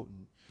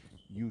omnipotent,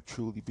 you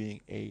truly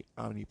being a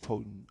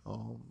omnipotent,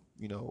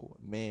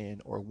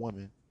 man or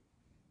woman,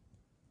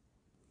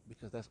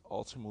 because that's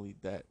ultimately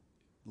that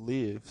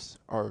lives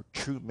are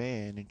true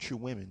man and true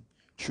women.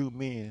 True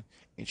men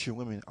and true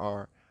women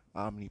are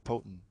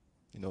omnipotent.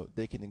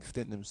 They can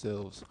extend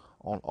themselves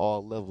on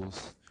all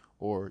levels,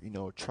 or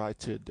try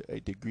to a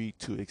degree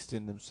to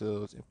extend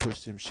themselves and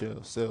push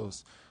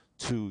themselves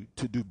to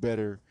do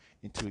better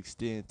and to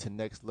extend to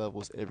next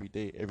levels every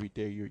day. Every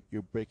day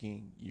you're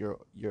breaking your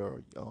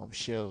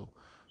shell.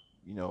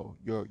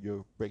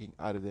 You're breaking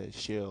out of that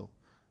shell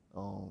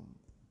um,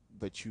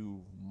 that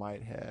you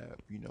might have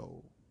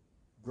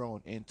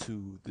grown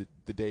into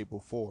the day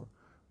before,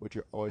 but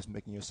you're always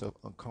making yourself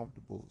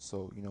uncomfortable.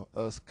 So,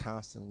 us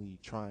constantly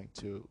trying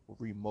to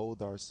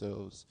remold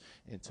ourselves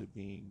into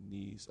being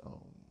these,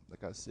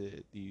 like I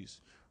said,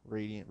 these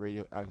radiant,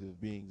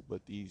 radioactive beings,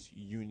 but these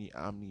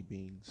omni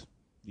beings,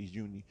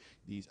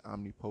 these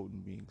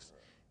omnipotent beings,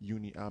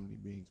 omni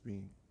beings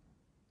being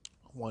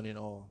one and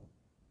all.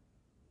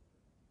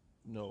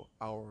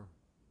 Our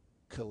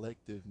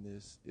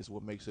collectiveness is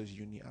what makes us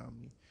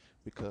omni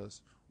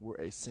because we're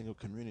a single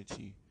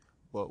community,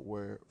 but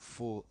we're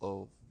full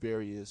of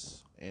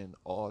various and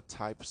all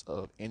types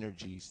of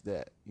energies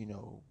that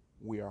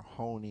we are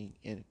honing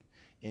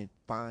and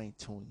fine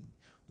tuning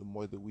the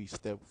more that we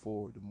step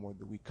forward, the more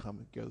that we come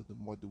together, the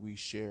more that we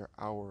share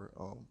our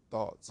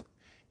thoughts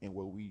and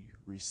what we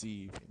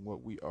receive and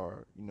what we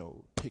are,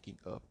 picking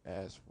up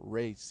as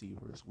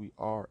receivers. We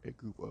are a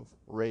group of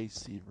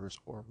receivers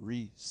or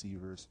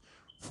receivers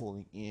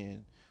pulling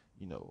in,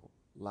 you know,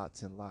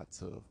 lots and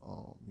lots of,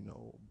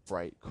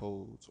 bright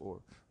codes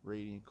or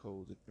radiant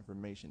codes of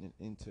information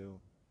and intel,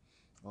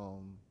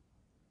 um,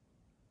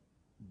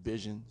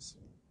 visions,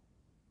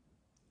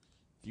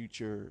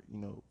 future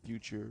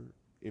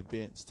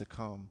events to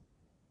come.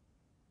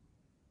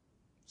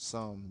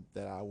 Some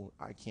that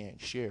I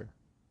can't share,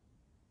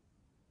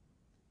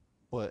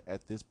 but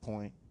at this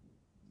point,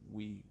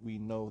 we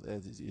know that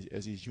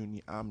as these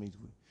uni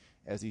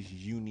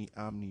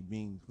omni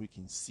beings, we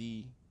can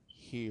see,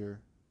 hear,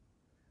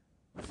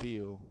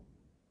 feel,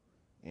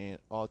 and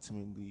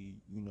ultimately,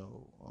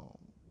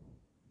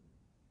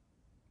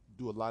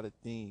 do a lot of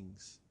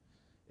things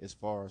as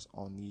far as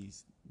on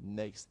these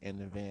next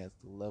and advanced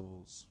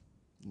levels.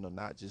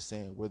 Not just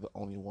saying we're the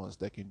only ones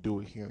that can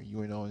do it here in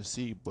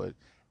UNONC, but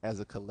as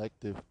a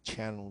collective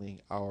channeling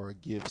our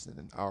gifts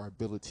and our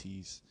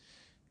abilities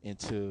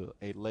into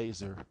a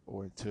laser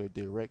or into a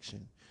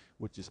direction,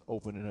 which is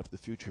opening up the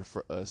future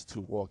for us to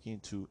walk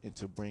into and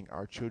to bring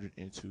our children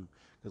into,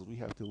 because we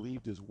have to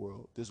leave this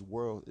world. This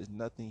world is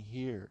nothing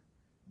here.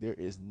 There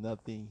is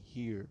nothing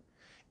here.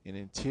 And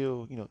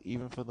until,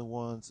 even for the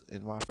ones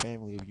in my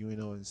family of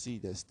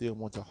UNONC that still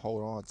want to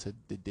hold on to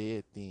the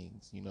dead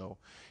things, you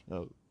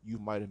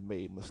might have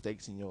made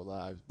mistakes in your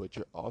lives, but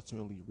you're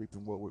ultimately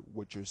reaping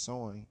what you're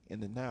sowing in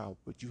the now.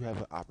 But you have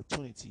an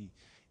opportunity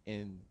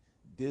in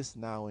this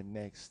now and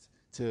next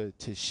to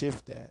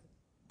shift that,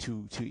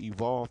 to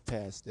evolve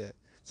past that,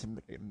 to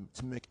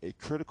make a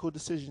critical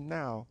decision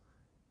now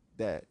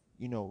that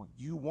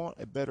you want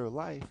a better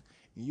life,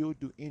 and you'll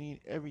do any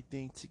and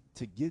everything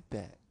to get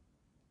that.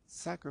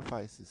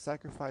 Sacrifices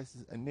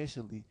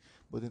initially,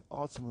 but then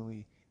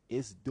ultimately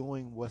it's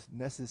doing what's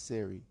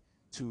necessary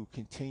to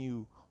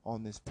continue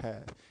on this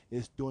path.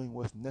 It's doing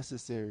what's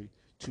necessary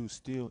to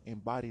still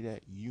embody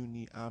that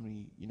uni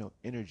omni,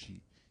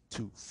 energy,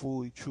 to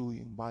fully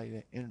truly embody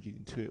that energy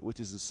into it, which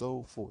is the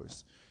soul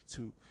force,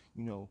 to,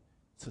 you know,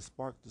 to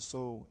spark the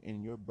soul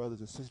in your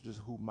brothers and sisters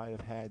who might have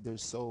had their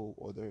soul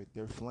or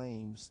their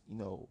flames,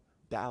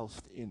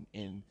 doused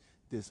in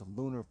this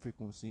lunar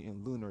frequency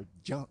and lunar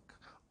junk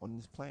on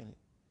this planet.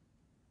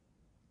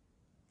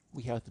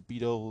 We have to be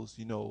those,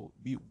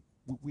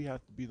 we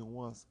have to be the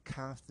ones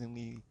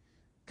constantly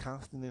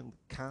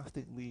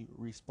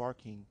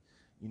resparking,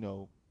 you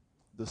know,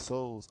 the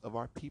souls of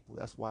our people.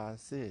 That's why I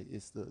said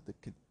it's the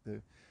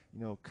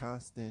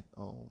constant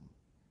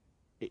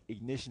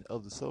ignition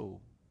of the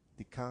soul,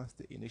 the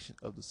constant ignition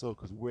of the soul,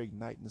 because we're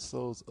igniting the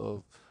souls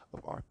of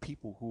our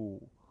people who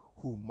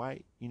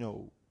might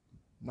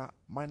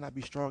might not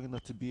be strong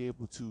enough to be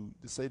able to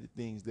say the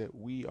things that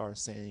we are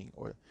saying,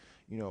 or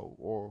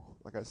or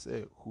like I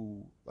said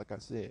who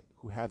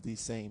have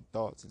these same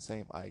thoughts and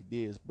same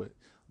ideas, but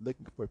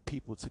looking for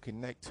people to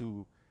connect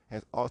to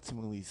has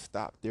ultimately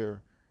stopped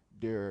their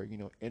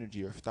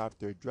energy or stopped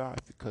their drive,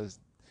 because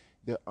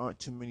there aren't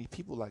too many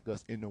people like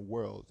us in the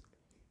world,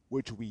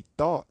 which we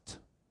thought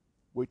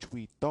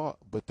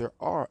but there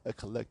are a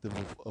collective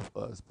of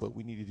us, but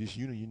we need to just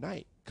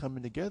unite.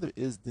 Coming together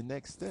is the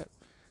next step.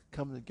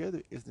 Coming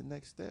together is the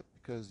next step,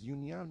 because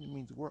Uniomni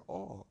means we're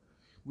all.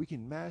 We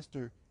can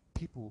master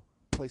people,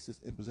 places,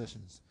 and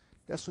possessions.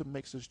 That's what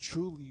makes us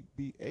truly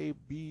be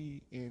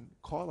and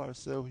call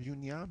ourselves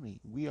Uniomni.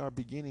 We are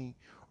beginning,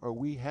 or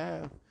we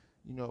have,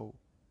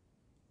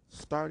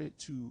 started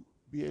to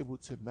be able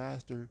to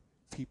master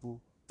people,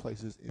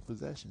 places, and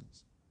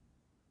possessions.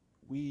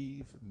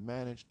 We've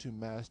managed to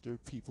master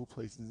people,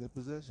 places, and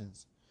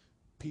possessions.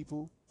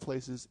 People,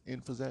 places,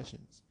 and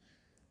possessions.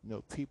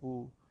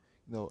 People,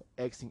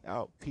 Xing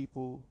out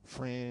people,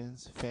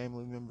 friends,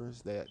 family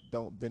members that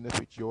don't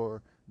benefit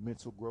your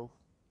mental growth,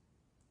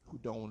 who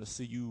don't want to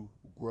see you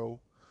grow,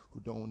 who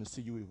don't want to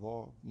see you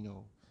evolve,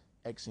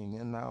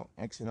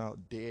 Xing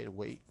out dead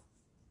weight,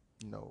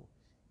 you know,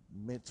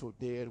 mental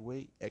dead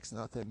weight, Xing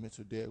out that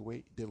mental dead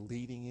weight,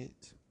 deleting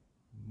it,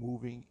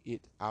 moving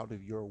it out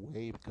of your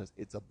way because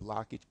it's a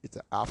blockage, it's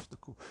an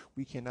obstacle.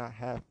 We cannot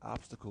have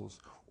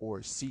obstacles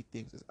or see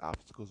things as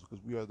obstacles,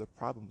 because we are the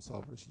problem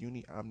solvers.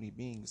 Uni omni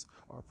beings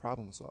are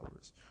problem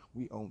solvers.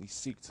 We only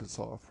seek to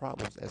solve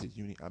problems as these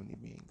uni omni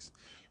beings.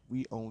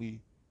 We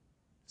only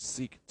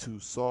seek to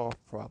solve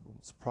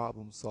problems,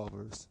 problem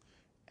solvers,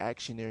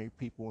 actionary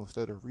people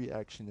instead of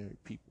reactionary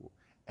people,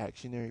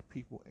 actionary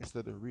people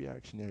instead of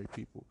reactionary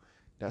people.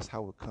 That's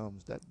how it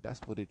comes. That's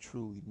what it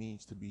truly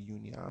means to be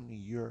Uniomni.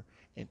 You're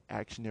an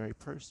actionary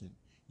person.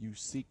 You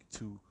seek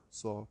to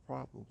solve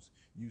problems.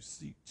 You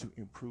seek to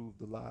improve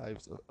the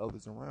lives of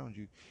others around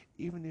you,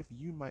 even if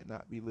you might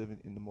not be living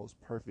in the most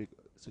perfect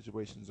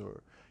situations,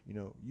 or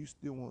you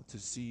still want to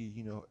see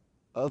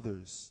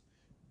others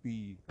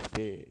be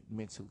fed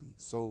mentally,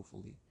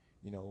 soulfully,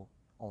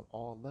 on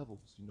all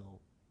levels,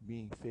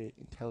 being fed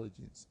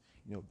intelligence,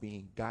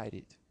 being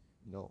guided,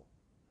 you know,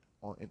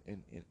 on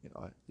in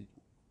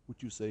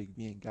would you say,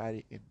 being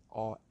guided in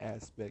all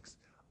aspects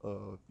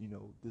of,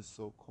 this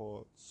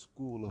so-called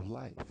school of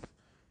life,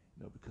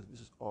 because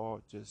this is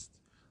all just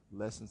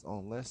lessons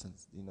on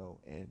lessons,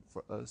 and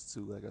for us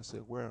to, like I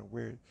said,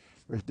 we're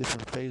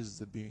different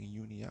phases of being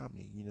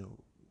Uniomni,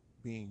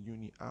 being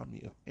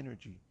Uniomni of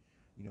energy,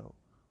 you know,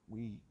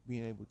 we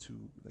being able to,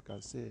 like I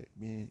said,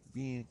 being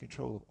in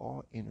control of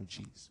all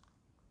energies,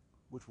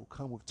 which will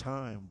come with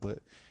time, but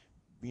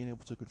being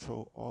able to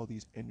control all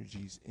these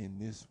energies in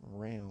this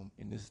realm,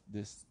 in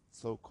this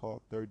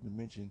so-called third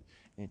dimension,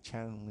 and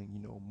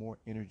channeling, more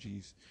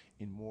energies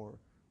in more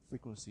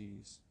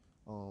frequencies,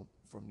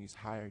 from these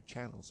higher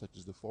channels, such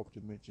as the fourth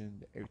dimension,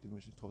 the eighth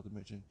dimension, 12th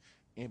dimension.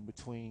 In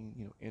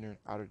between, inner and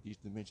outer these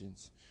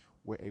dimensions,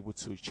 we're able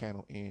to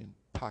channel in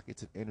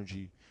pockets of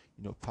energy,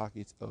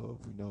 pockets of,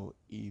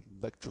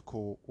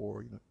 electrical,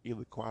 or,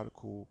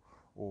 electronical,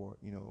 or,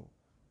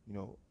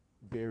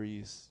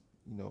 various,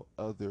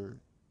 other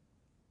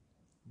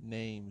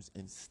names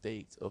and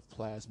states of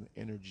plasma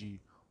energy,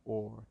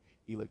 or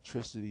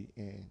electricity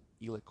and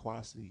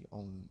electricity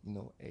on,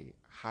 a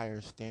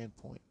higher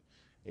standpoint,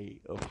 a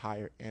of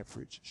higher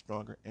amperage,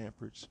 stronger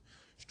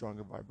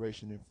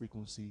vibration and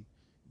frequency,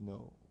 you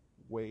know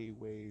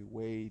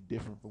way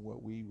different from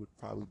what we would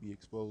probably be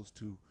exposed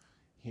to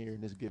here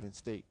in this given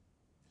state.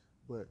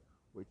 But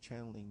we're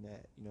channeling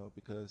that,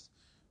 because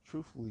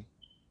truthfully,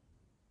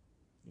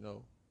 you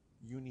know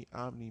uni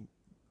omni,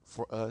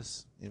 for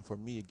us and for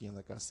me, again,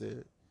 like I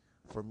said,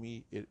 for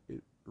me, it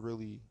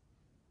really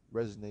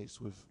resonates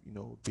with,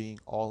 being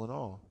all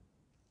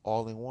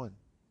in one,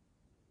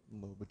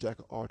 but jack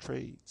of all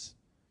trades.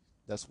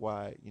 That's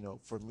why,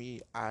 for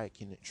me, I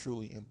can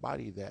truly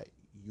embody that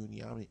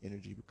Uniomni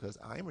energy, because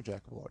I am a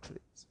jack of all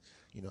trades.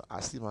 I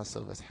see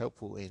myself as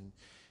helpful and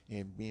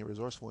being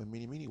resourceful in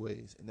many, many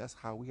ways. And that's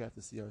how we have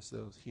to see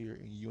ourselves here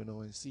in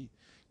UNONC.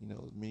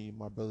 Me and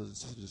my brothers and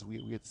sisters,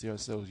 we have to see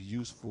ourselves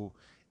useful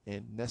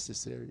and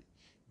necessary,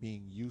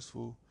 being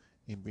useful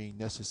and being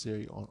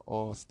necessary on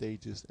all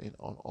stages and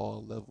on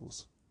all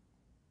levels.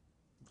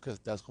 Because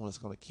that's what's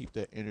going to keep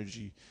that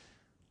energy,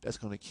 that's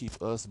going to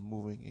keep us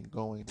moving and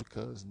going,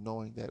 because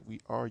knowing that we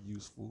are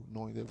useful,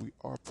 knowing that we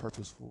are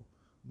purposeful,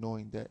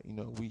 knowing that,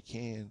 we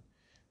can,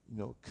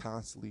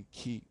 constantly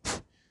keep,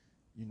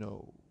 you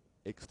know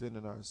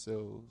extending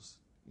ourselves,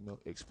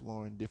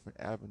 exploring different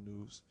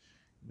avenues,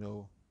 you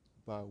know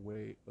by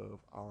way of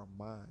our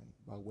mind,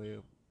 by way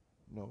of,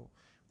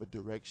 the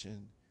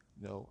direction,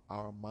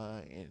 our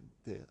mind,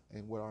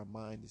 and what our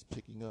mind is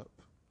picking up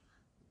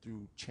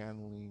through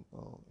channeling,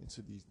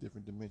 into these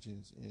different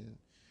dimensions, and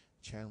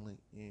channeling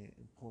in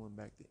and pulling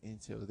back the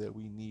intel that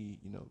we need,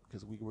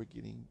 because we were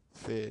getting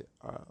fed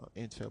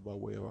intel by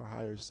way of our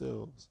higher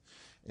selves,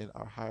 and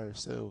our higher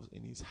selves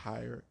in these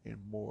higher and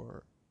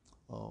more,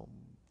 um,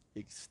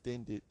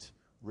 extended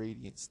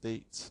radiant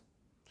states.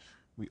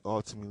 We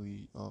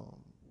ultimately,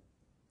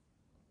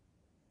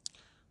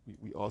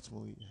 we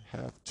ultimately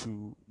have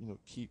to,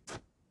 keep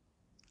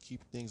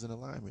things in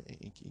alignment,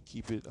 and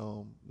keep it,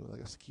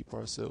 like I said, keep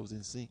ourselves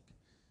in sync,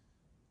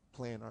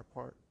 playing our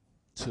part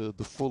to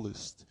the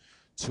fullest,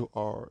 to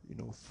our,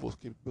 full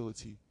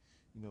capability,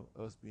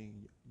 us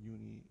being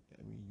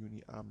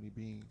uni omni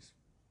beings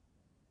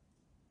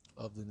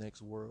of the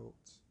next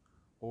worlds,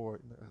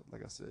 or,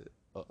 like I said,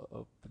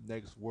 of the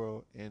next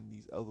world and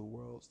these other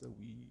worlds that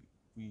we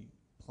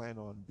plan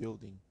on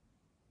building,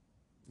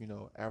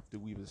 after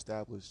we've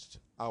established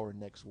our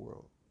next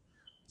world.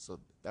 So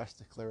that's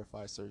to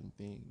clarify certain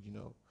things.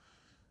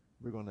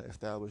 We're going to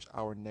establish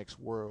our next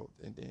world,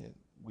 and then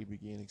we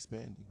begin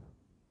expanding.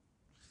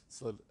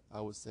 So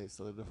I would say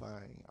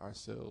solidifying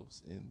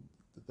ourselves in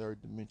the third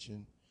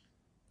dimension,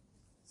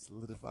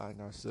 solidifying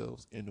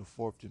ourselves in the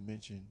fourth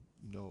dimension,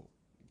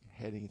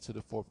 heading into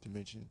the fourth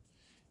dimension,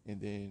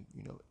 and then,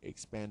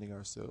 expanding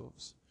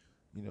ourselves,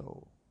 you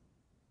know,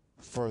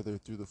 further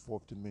through the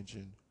fourth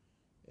dimension,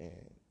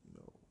 and,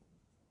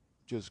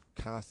 just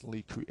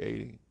constantly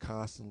creating,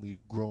 constantly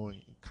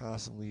growing,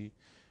 constantly,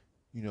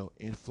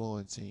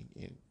 influencing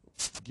and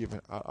giving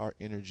out our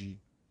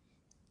energy,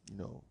 you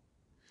know,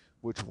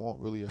 which won't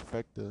really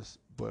affect us,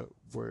 but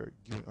we're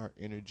giving our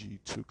energy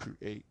to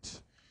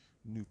create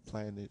new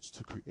planets,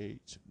 to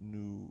create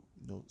new,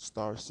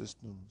 star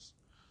systems,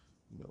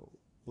 you know,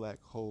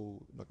 black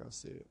hole, like I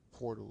said,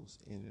 portals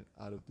in and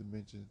out of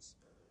dimensions,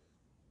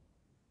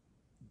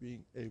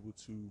 being able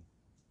to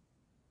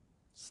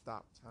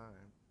stop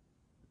time,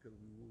 because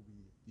we will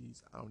be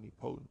these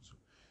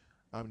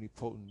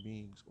omnipotent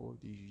beings, or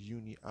these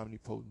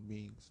omnipotent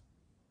beings,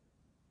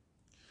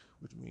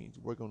 which means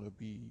we're going to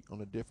be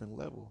on a different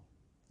level.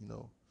 You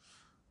know,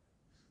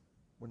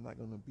 we're not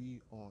going to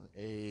be on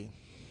a,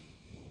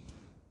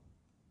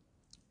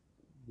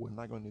 we're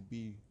not going to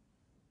be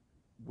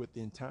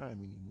within time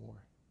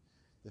anymore.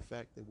 The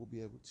fact that we'll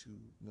be able to,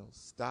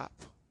 stop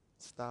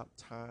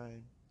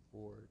time,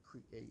 or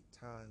create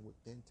time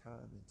within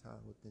time and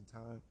time within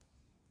time,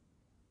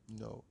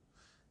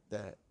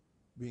 that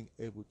being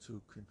able to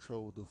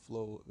control the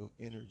flow of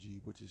energy,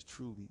 which is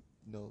truly,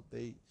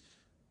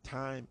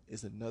 time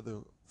is another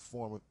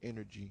form of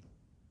energy,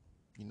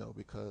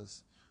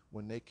 because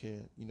when they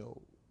can,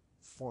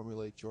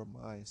 formulate your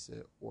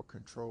mindset or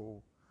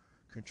control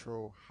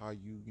how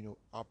you,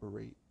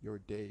 operate your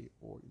day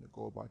or,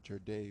 go about your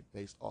day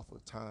based off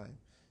of time,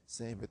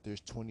 saying that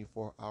there's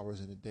 24 hours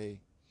in a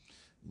day,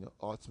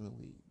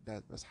 ultimately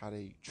that's how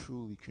they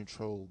truly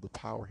control the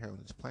power here on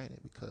this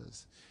planet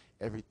because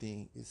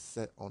everything is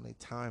set on a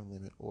time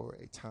limit or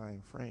a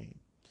time frame.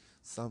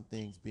 Some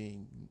things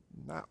being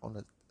not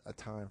on a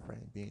time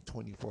frame, being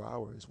 24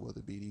 hours, whether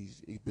it be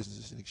these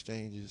businesses and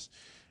exchanges,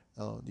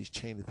 these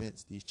chain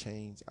events, these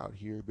chains out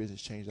here,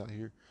 business chains out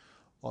here.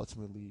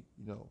 Ultimately,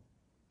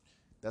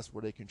 that's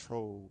where they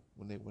control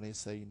when they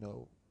say,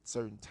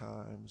 certain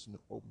times,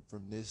 open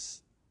from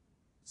this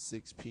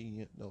 6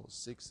 p.m. No,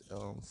 6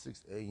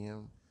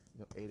 a.m.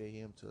 8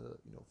 a.m. to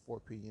 4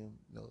 p.m.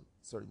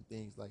 Certain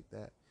things like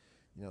that.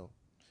 You know,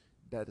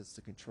 that is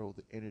to control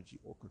the energy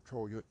or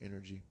control your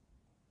energy.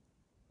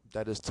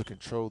 That is to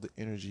control the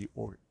energy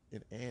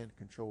and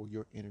control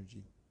your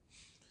energy.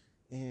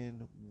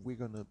 And we're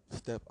gonna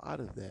step out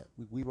of that.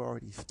 We've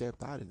already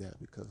stepped out of that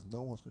because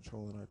no one's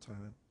controlling our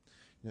time.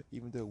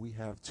 Even though we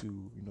have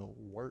to,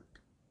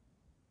 work.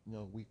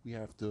 We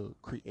have to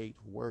create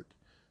work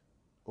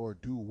or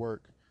do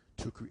work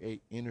to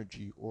create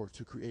energy or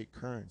to create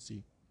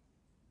currency.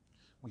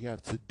 We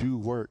have to do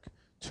work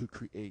to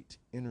create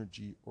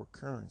energy or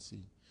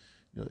currency.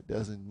 It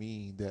doesn't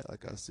mean that,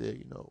 like I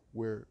said,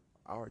 where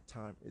our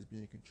time is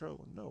being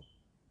controlled. No,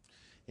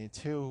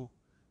 until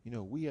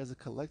we as a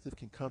collective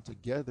can come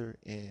together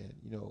and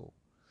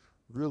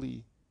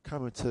really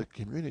come into a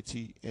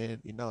community and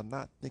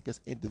not think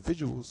as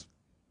individuals,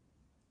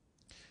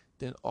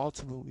 then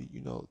ultimately,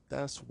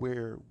 that's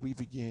where we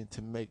begin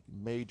to make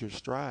major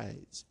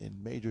strides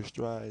and major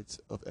strides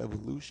of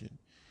evolution.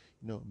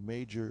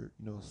 Major,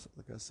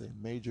 like I said,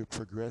 major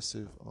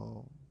progressive,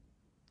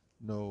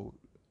 no,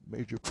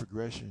 major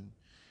progression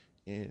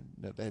in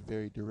that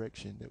very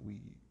direction that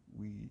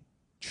we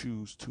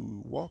choose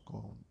to walk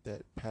on,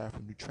 that path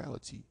of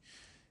neutrality.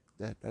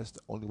 That's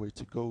the only way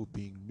to go,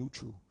 being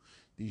neutral.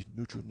 These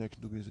neutral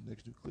next nucleus and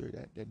next nuclear,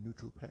 that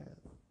neutral path.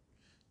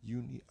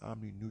 Uni,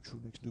 omni, neutral,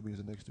 next nucleus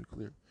and next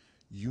nuclear.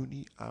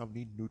 Uni,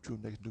 omni, neutral,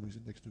 next nucleus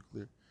and next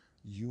nuclear.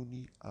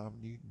 Uni,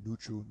 omni,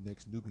 neutral,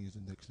 next nucleus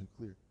and next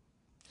nuclear.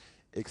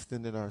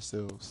 Extending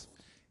ourselves,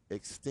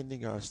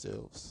 extending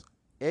ourselves,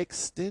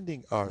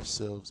 extending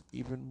ourselves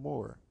even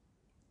more,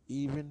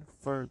 even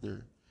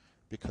further,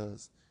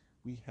 because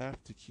we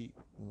have to keep,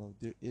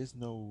 there is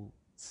no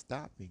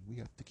stopping. We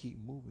have to keep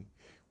moving.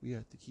 We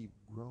have to keep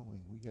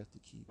growing. We have to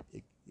keep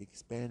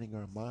expanding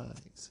our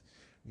minds.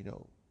 You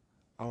know,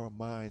 our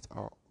minds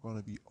are going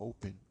to be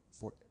open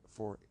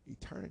for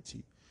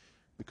eternity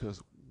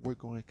because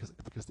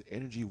because the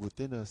energy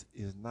within us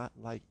is not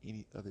like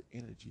any other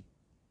energy.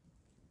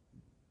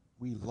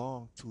 We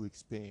long to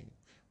expand.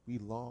 We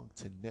long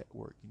to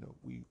network.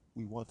 We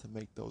want to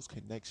make those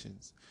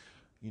connections.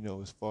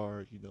 As far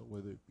as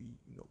whether it be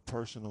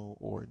personal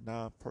or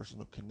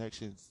non-personal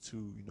connections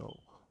to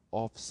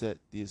offset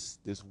this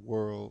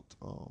world.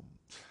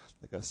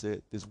 Like I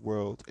said, this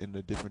world in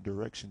a different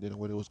direction than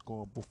what it was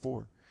going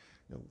before.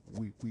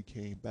 We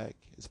came back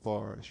as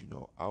far as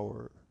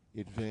our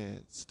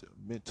advanced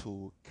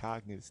mental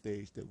cognitive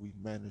stage that we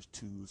managed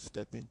to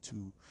step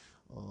into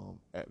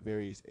at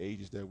various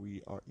ages that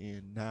we are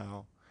in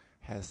now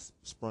has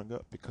sprung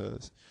up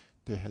because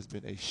there has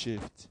been a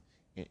shift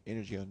in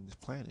energy on this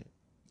planet,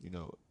 you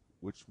know,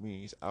 which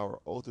means our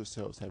older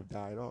selves have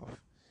died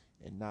off,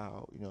 and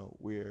now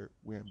we're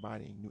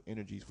embodying new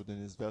energies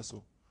within this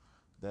vessel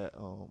that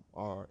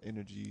are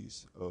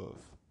energies of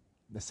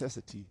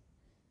necessity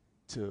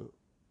to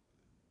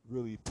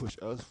really push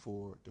us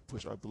forward, to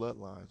push our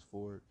bloodlines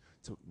forward,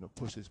 to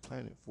push this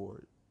planet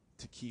forward,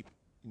 to keep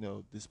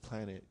this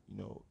planet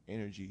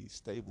energy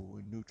stable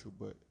and neutral.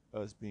 But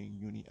us being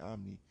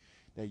uni-omni,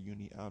 that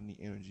uni-omni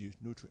energy is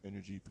neutral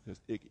energy because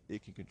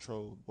it can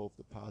control both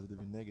the positive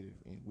and negative,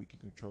 and we can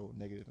control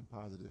negative and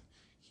positive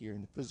here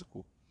in the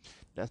physical.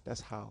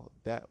 That's how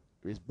that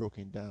is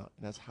broken down,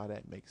 and that's how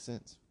that makes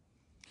sense.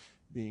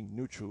 Being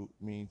neutral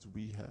means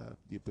we have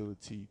the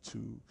ability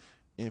to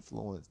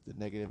influence the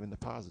negative and the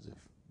positive,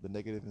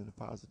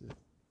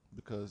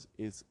 because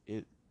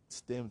it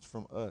stems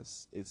from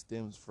us. It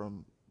stems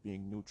from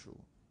being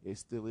neutral. It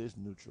still is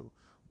neutral,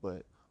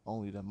 but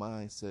only the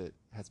mindset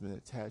has been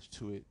attached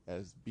to it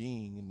as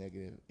being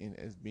negative and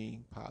as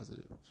being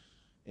positive,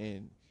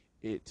 and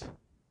it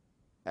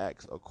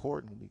acts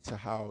accordingly to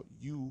how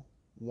you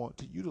want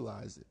to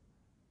utilize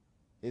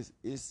it.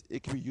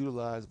 It can be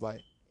utilized by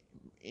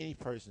any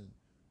person,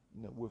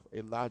 with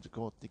a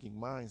logical thinking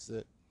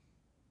mindset,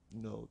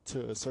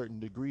 to a certain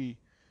degree,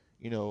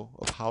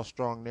 of how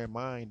strong their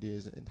mind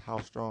is and how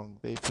strong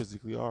they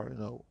physically are.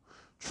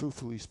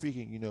 Truthfully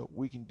speaking,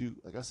 we can do,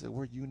 like I said,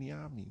 we're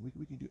uni-omni.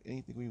 We can do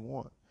anything we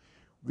want.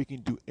 We can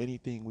do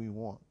anything we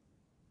want.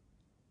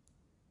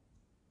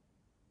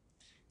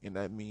 And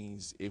that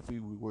means if we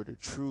were to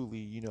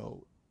truly,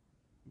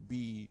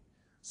 be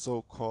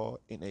so-called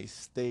in a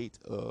state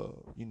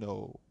of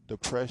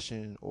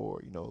depression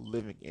or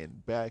living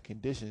in bad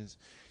conditions,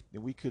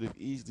 then we could have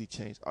easily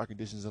changed our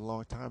conditions a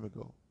long time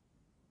ago.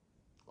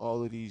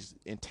 All of these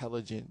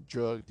intelligent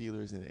drug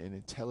dealers and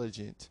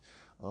intelligent,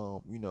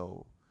 you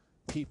know,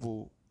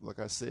 people, like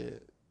I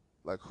said,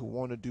 like who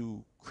want to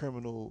do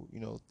criminal,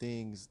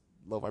 things,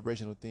 low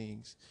vibrational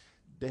things.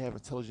 They have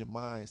intelligent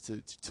minds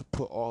to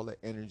put all that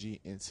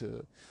energy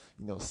into,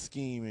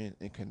 scheming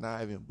and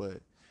conniving,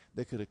 but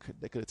they could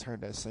have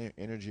turned that same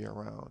energy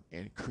around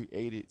and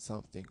created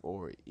something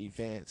or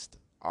advanced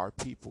our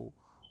people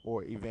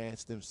or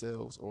advanced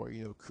themselves or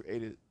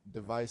created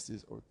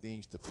devices or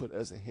things to put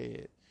us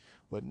ahead.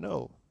 But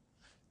no,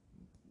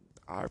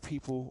 our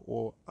people,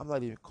 or I'm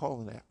not even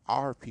calling that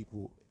our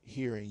people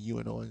here in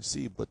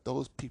UNONC, but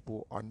those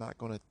people are not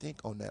going to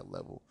think on that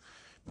level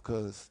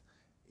because,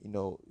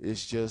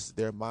 it's just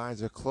their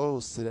minds are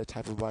closed to that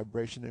type of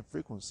vibration and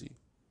frequency.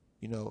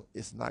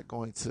 It's not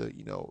going to,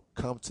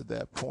 come to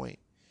that point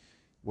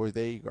where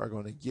they are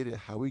going to get it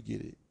how we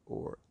get it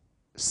or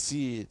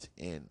see it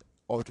and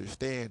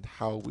understand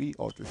how we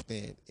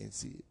understand and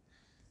see it.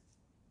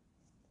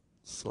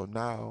 So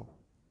now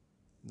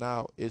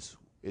it's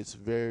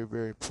very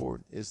very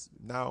important. It's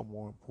now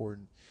more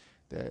important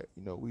that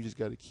we just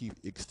got to keep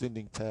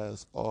extending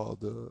past all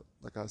the,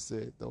 like I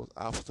said, those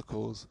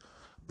obstacles.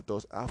 But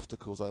those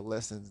obstacles are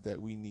lessons that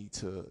we need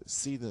to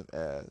see them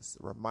as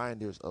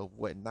reminders of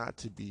what not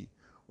to be,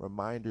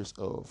 reminders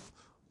of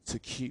to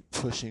keep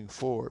pushing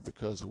forward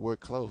because we're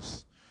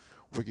close.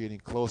 We're getting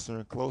closer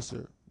and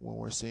closer when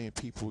we're seeing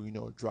people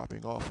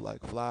dropping off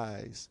like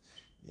flies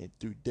and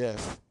through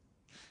death,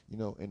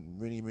 in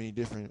many, many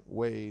different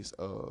ways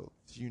of,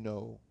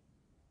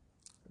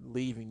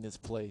 leaving this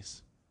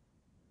place.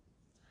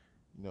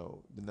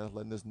 Then that's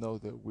letting us know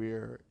that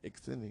we're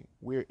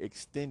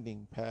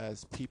extending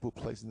past people,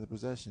 places, and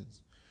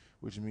possessions,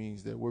 which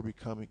means that we're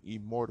becoming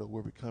immortal.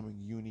 We're becoming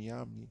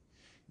Uniomni.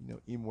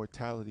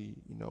 Immortality,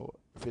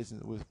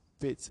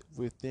 fits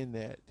within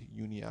that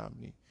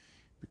Uniomni,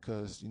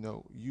 because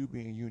you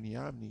being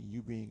Uniomni,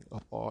 you being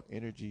of all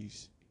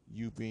energies,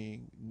 you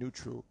being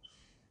neutral.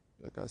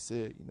 Like I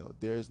said,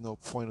 there's no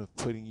point of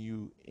putting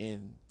you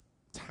in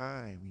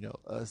time.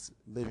 Us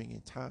living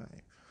in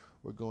time,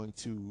 we're going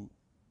to,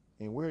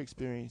 and we're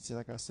experiencing,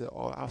 like I've said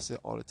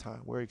all the time,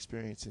 we're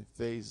experiencing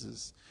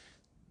phases.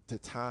 The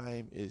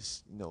time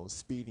is,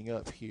 speeding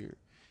up here,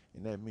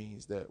 and that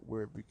means that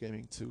we're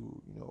beginning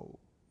to,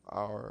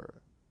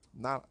 our,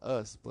 not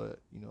us, but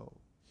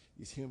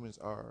these humans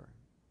are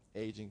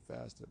aging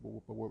faster,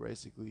 but we're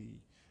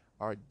basically,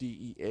 our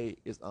DEA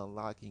is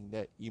unlocking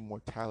that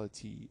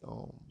immortality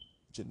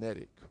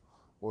genetic,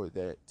 or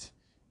that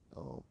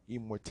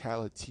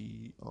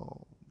immortality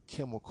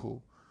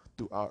chemical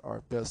throughout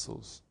our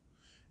vessels,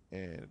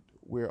 and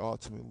we're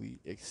ultimately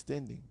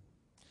extending.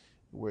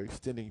 We're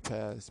extending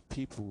past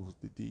people,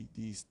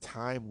 these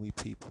timely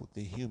people,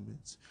 the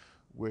humans.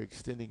 We're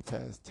extending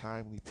past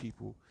timely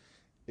people,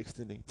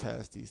 extending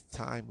past these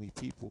timely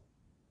people,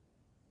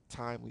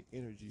 timely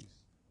energies.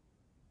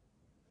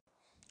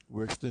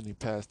 We're extending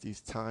past these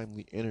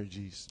timely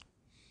energies,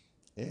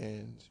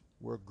 and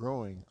we're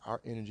growing. Our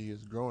energy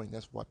is growing.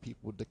 That's why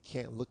people, they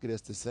can't look at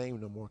us the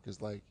same no more,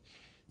 because like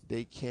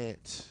they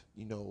can't,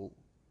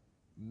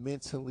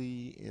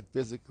 mentally and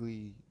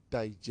physically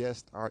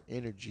digest our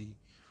energy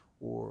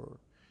or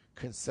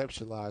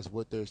conceptualize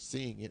what they're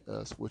seeing in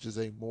us, which is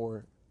a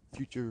more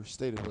future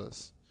state of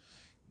us.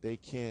 They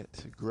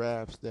can't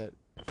grasp that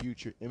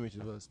future image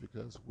of us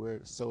because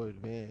we're so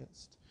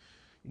advanced.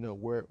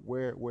 We're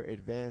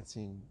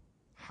advancing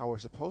how we're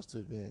supposed to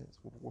advance.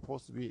 We're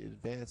supposed to be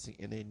advancing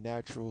in a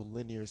natural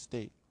linear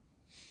state.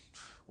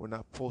 We're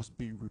not supposed to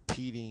be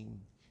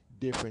repeating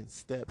different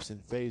steps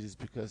and phases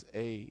because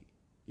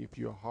if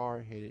you're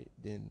hard headed,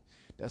 then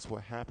that's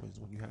what happens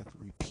when you have to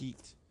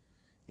repeat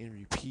and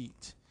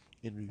repeat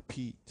and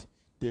repeat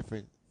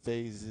different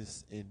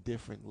phases and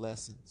different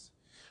lessons,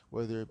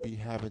 whether it be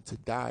having to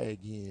die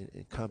again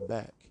and come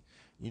back.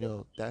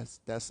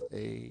 That's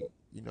a,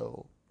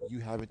 you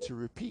having to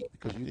repeat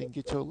because you didn't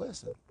get your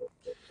lesson.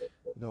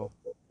 You know,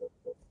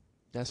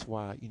 that's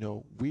why,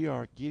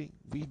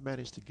 we've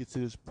managed to get to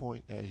this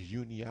point as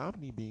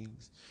Uniomni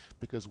beings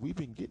because we've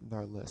been getting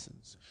our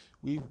lessons.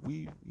 We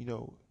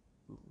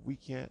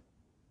can't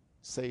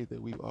say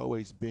that we've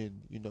always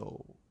been,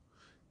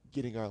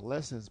 getting our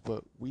lessons,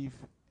 but we've,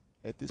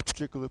 at this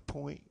particular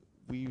point,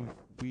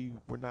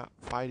 we're not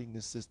fighting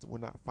the system. We're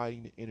not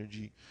fighting the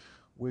energy.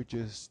 We're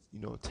just,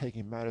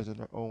 taking matters in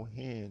our own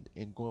hand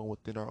and going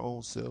within our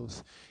own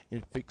selves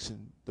and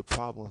fixing the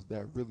problems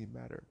that really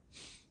matter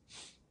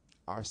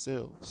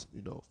ourselves,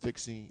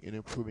 fixing and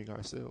improving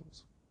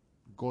ourselves,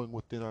 going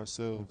within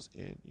ourselves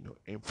and,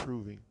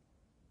 improving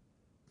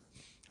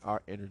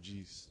our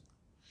energies,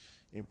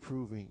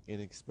 improving and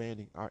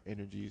expanding our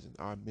energies and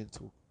our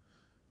mental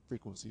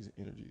frequencies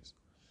and energies.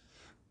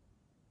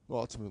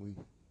 Ultimately,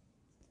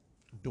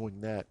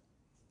 doing that,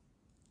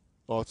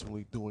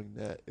 ultimately doing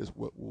that is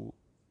what will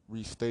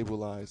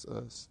restabilize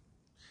us.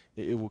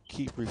 It will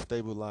keep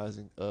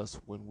restabilizing us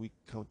when we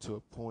come to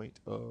a point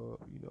of,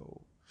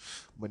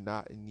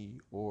 monotony,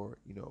 or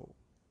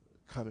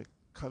coming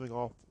coming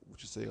off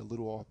which is say a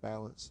little off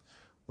balance,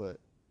 but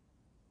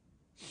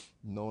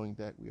knowing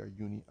that we are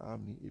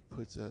Uniomni, it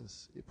puts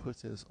us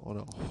on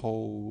a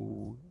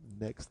whole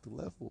next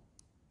level.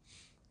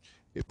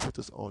 It puts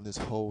us on this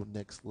whole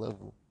next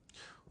level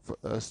for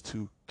us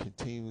to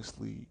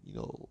continuously,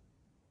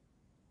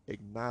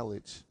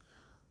 acknowledge,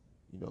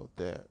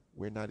 that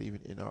we're not even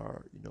in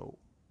our,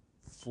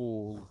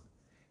 full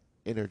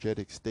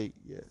energetic state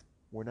yet.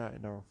 We're not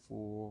in our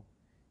full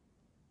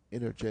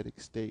energetic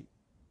state,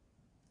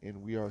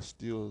 and we are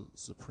still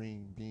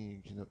supreme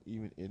beings,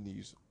 even in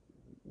these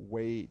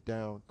weighed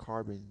down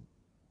carbon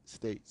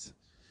states,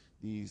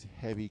 these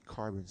heavy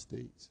carbon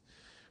states,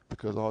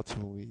 because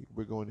ultimately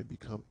we're going to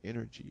become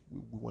energy.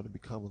 We want to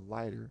become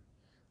lighter,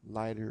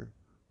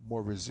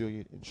 more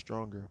resilient and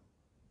stronger.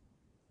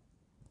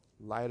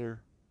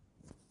 Lighter,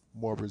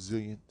 more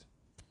resilient,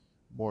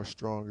 more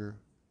stronger.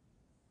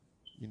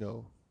 You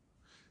know,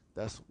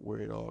 that's where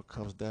it all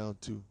comes down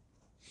to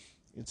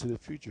into the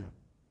future.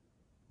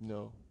 You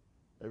know,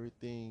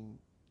 everything,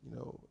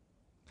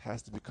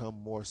 has to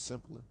become more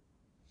simpler.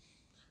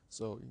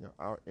 So,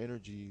 our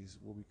energies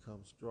will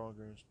become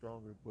stronger and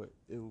stronger, but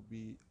it will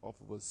be off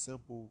of a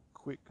simple,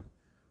 quick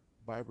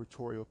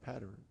vibratorial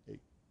pattern.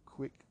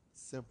 Quick,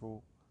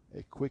 simple,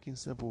 a quick and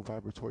simple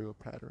vibratorial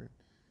pattern.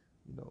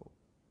 You know,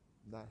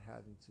 not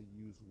having to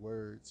use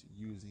words,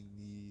 using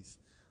these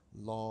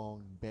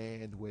long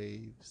band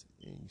waves,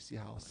 and you see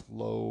how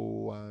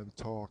slow I'm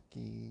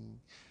talking.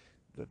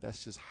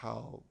 That's just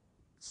how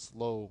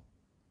slow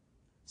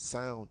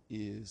sound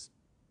is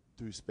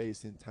through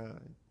space and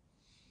time.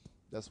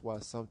 That's why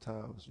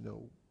sometimes,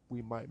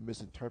 we might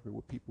misinterpret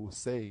what people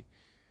say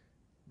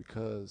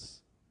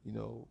because,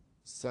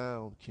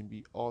 sound can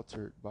be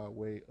altered by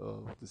way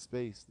of the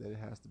space that it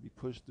has to be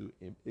pushed through.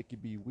 And it can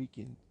be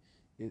weakened.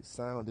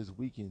 Sound is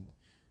weakened.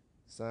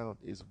 Sound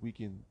is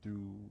weakened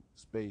through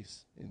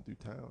space and through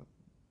time.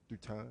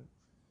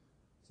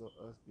 So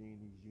us being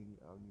these unique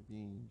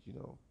beings,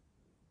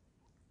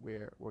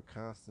 we're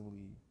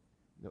constantly,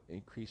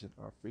 increasing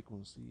our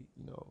frequency,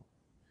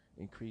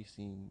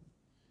 increasing,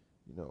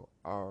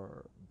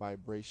 our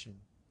vibration,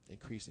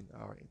 increasing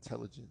our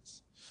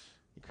intelligence,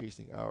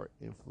 increasing our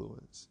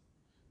influence,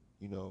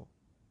 you know,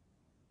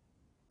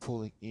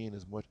 pulling in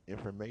as much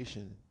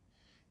information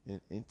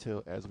and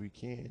intel as we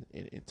can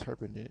and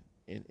interpreting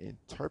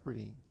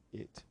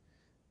it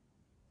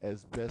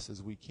as best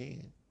as we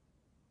can.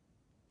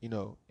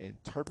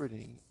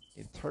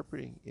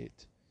 Interpreting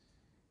it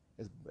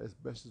as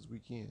best as we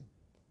can.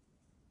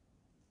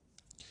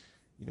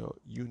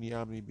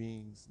 Uniomni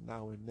beings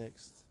now and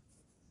next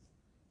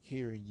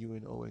here in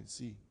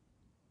UNONC.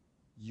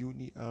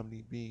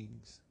 Uniomni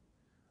beings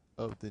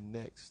of the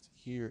next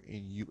here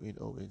in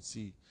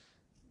UNONC.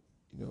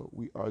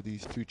 We are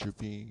these future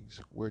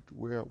beings.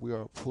 We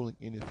are pulling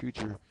in the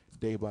future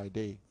day by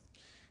day,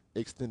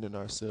 extending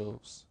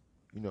ourselves,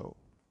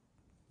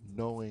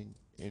 knowing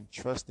and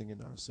trusting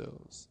in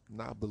ourselves,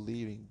 not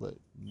believing, but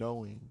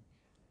knowing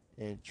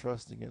and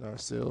trusting in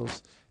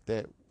ourselves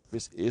that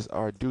this is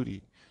our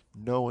duty,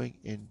 knowing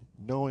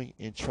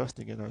and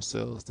trusting in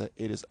ourselves that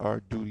it is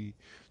our duty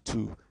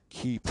to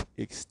keep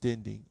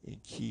extending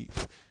and keep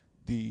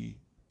the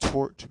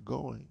torch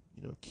going,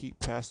 keep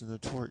passing the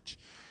torch,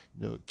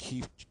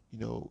 keep,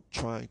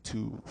 trying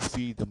to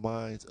feed the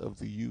minds of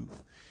the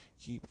youth,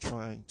 keep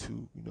trying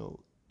to,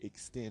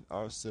 extend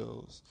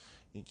ourselves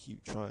and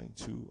keep trying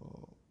to,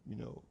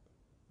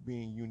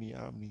 being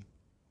Uniomni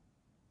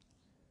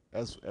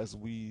as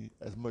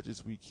much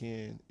as we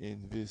can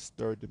in this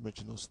third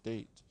dimensional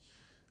state.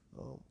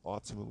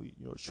 Ultimately,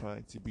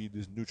 trying to be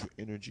this neutral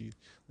energy.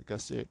 Like I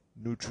said,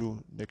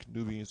 neutral, next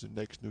Nubians, the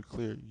next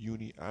nuclear,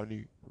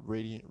 Uniomni,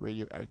 radiant,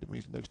 radioactive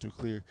means next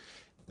nuclear.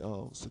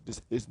 So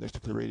this is Next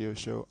Nuclear Radio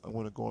Show. I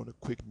want to go on a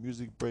quick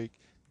music break.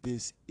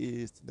 This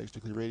is the Next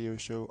Nuclear Radio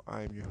Show.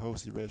 I am your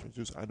host, the Red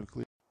Juice. I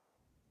Nuclear.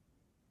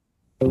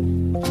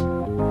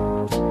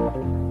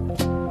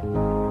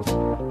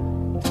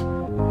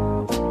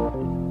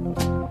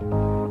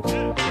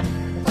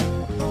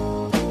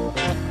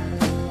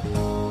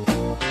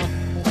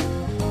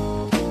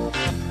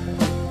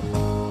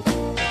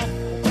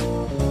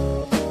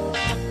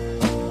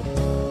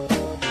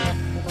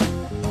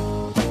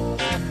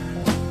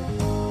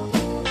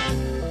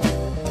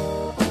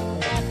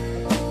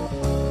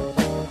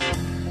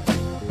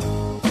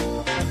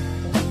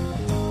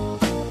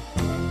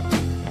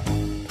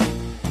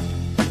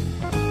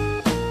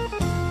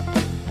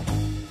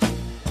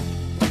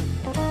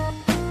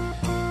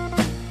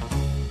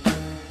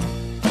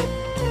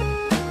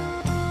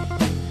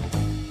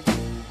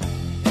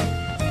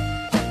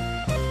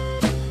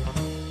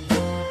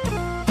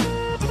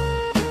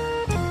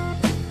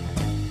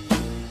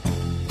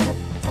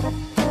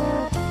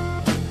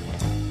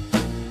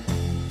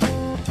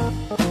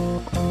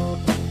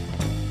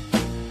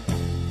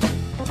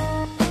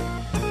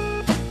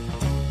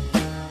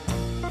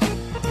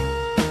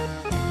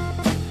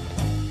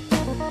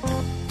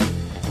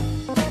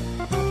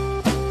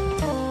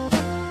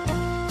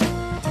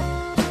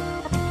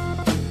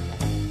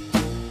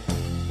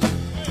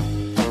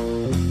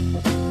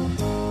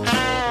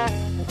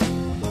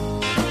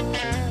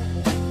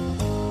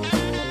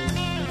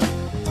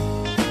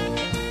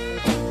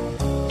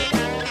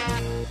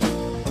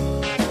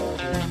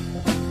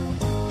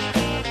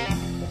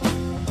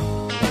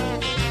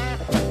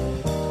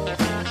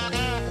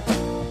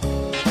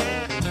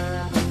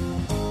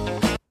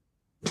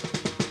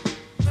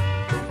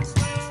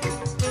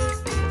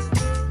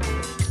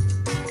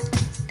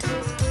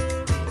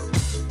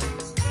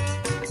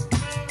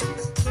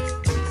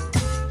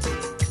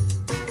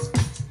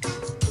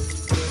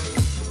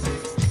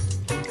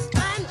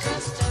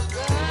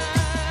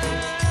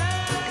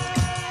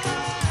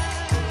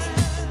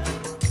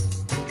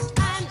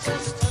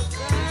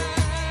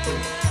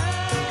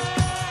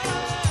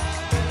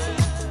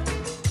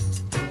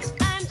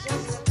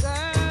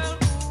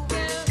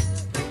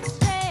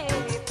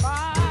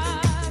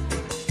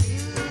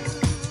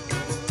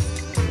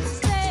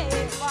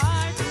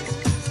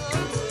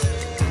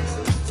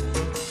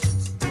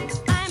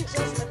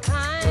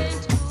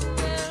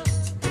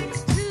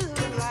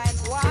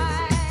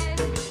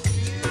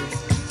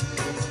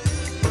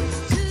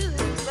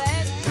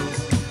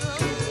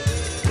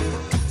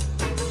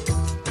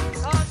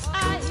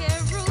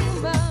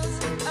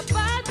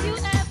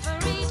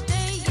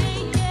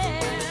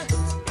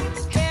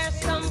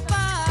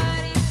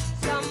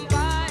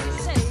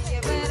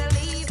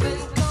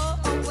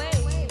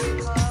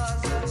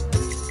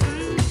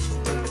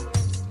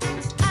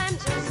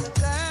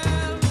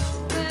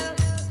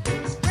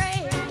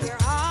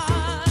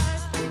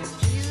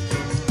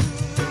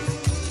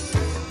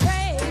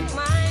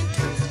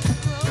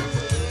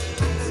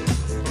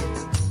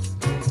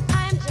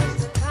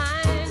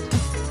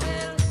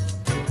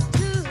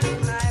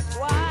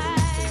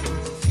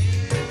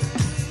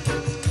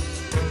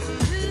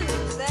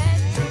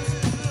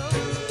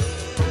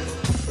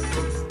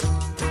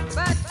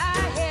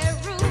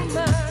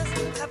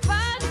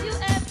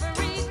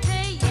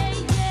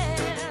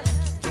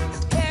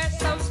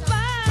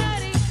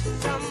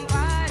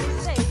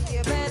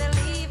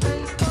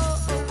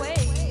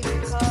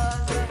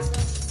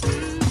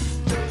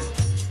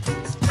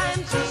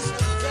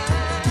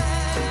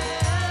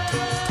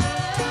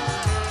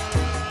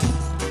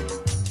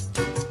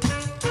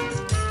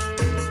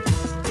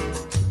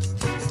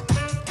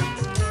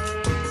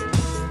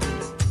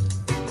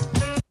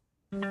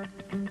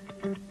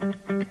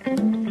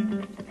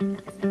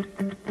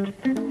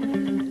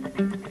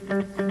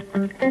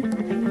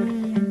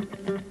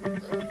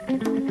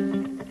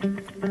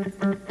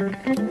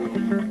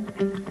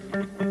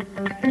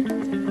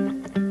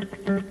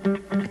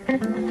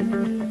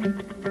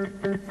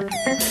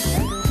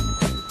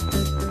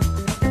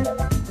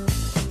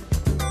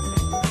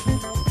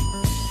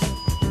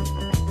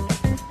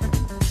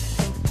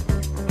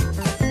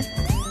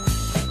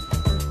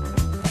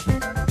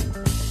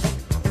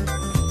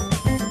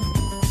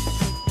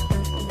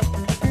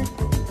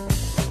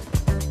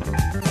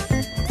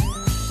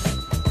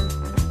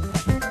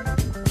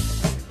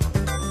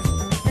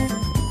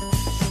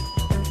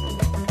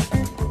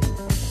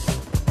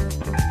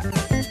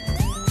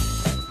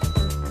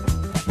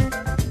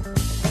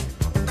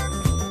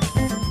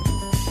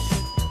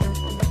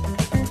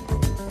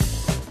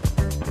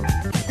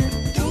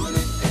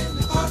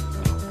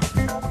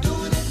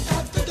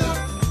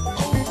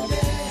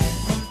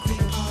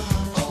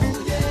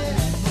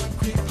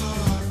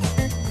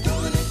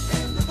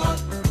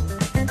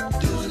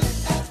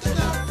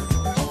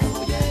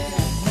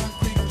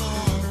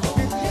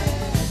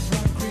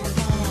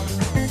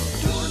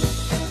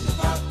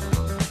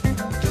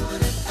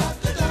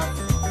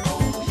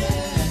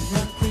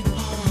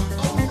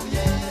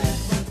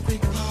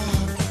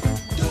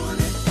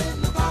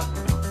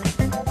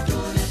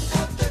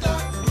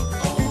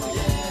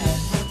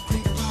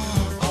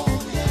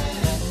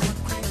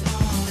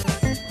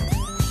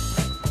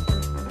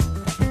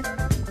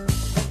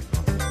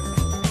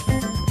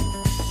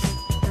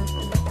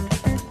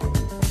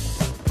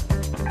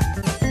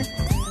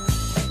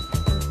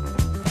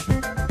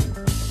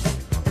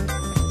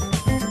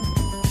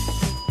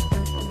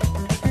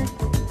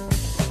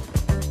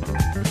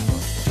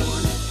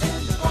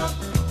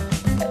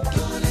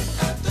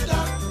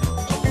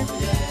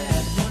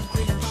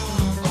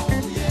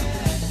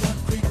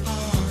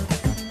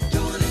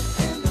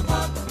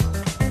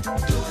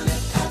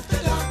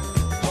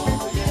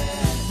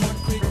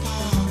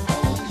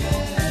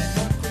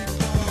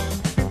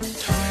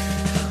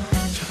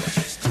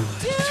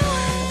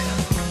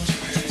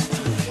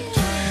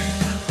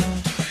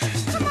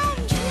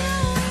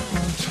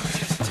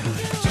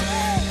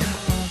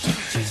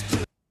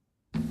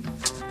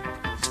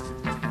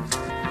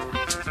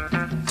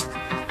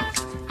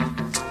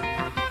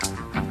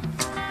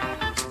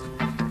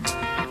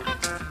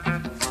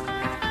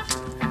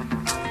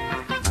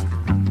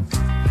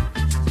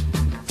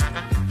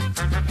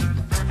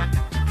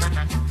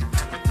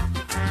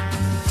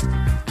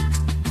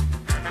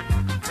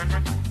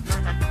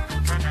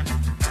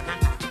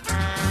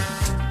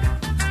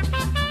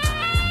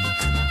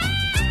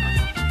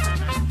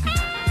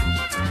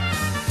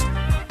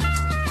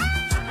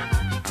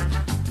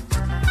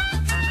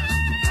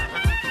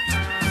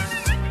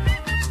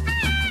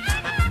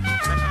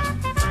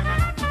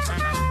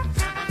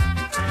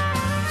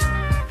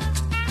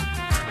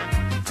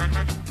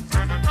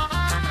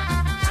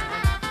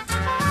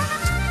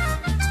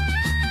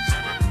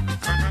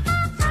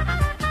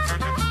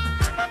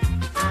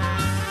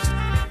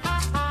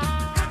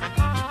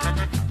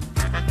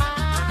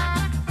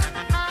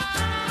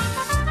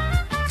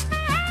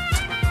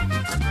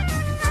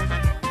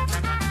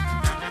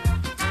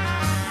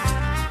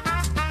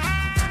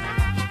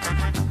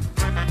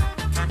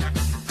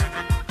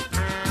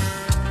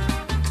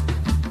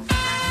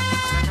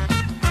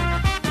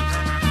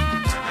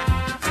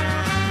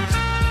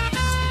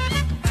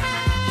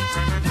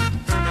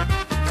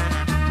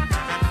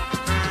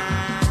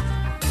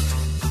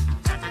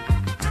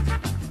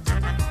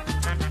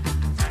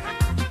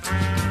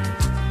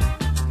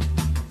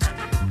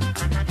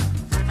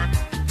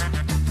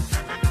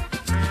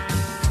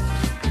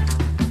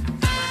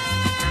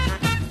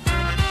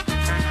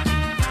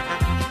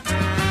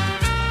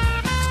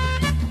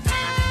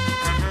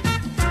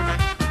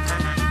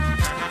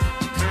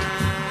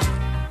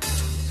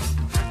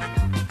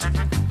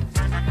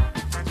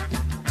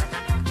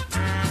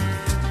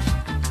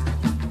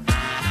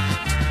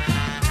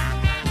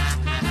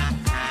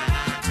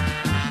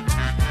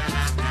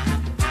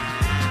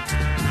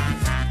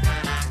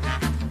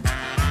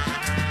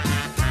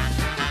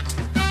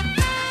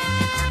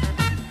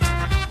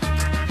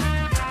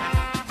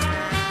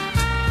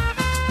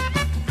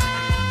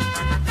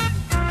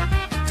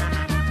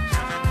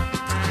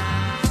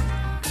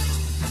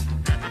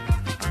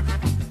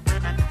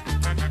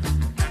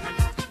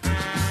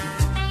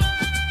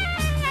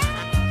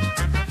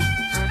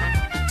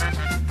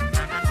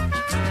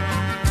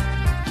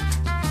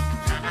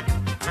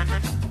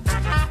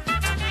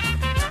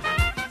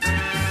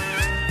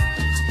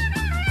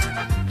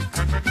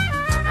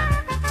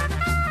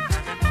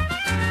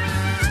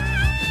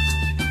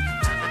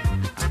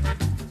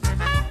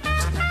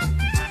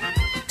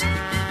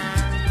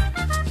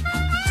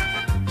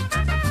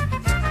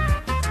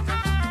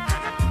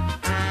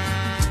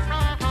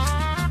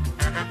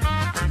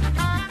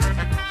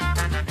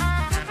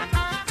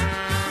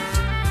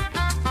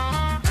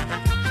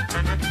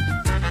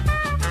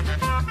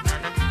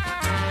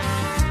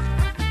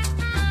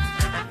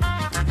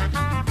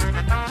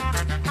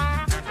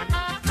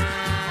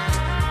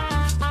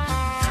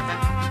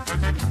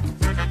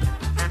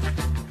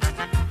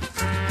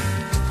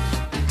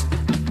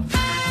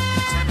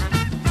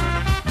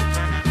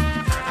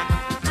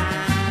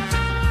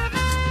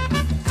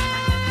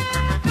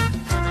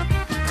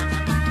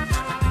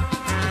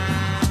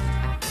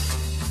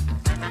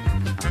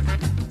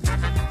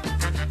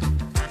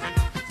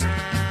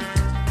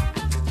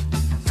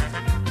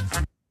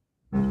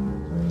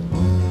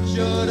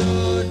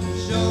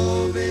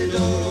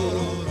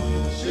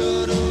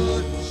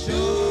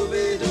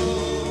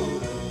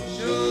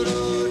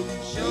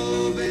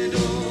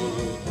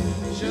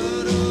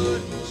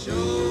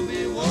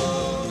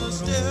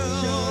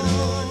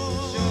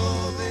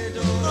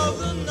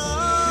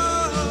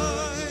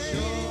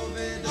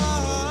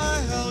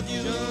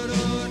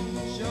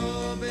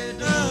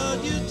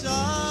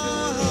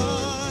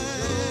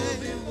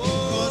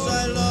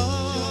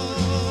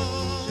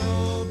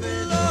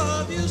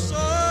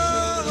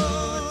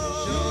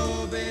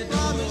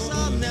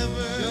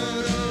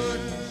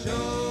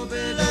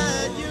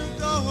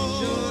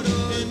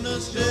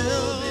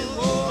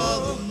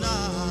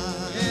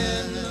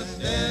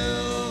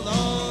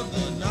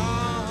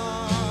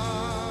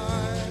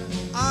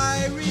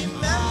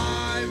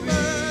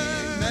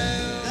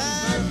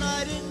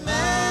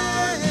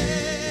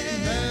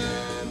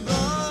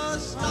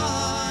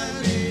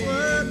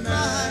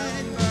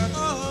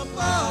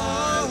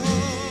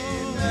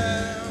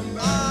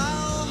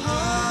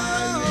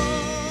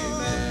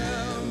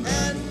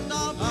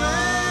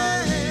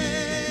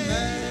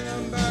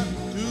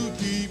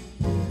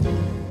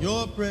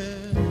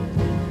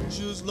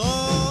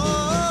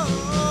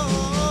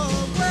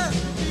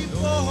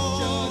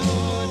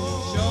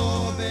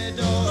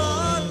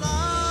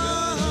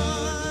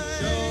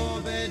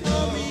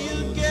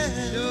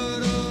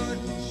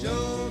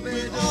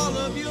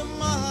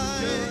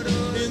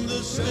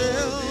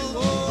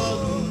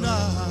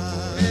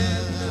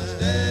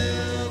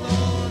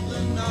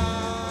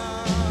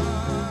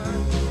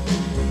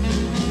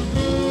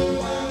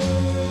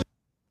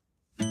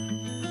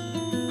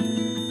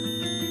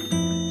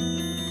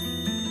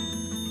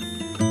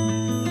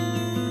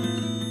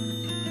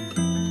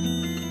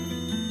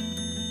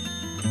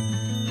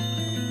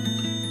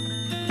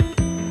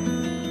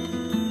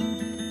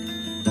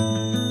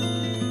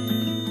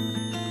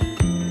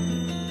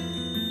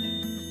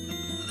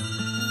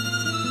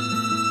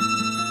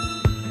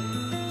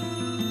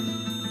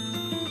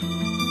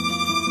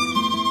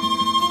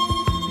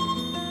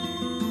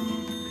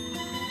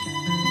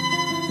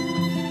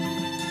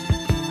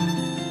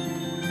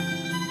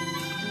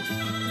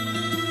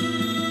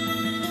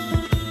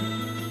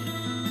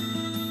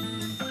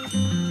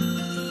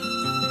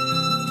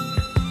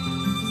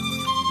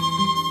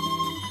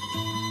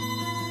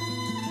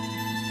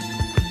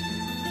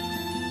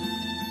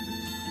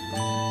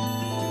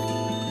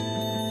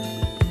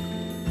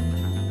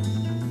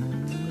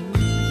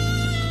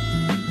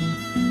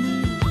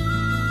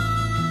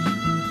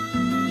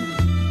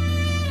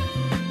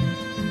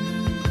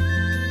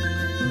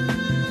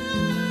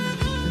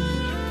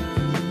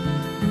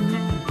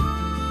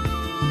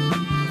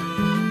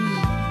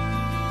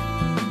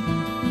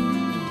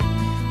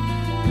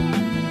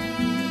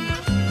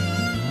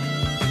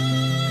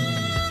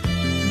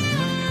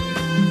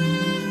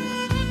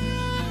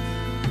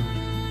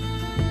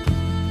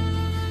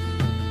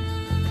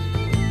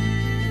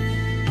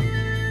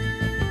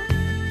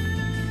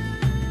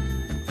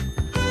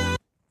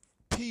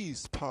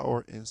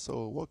 power, and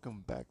soul.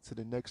 Welcome back to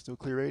the Next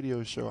Nuclear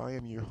Radio Show. I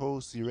am your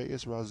host,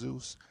 Urias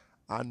Razus,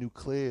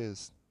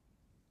 Nucleus,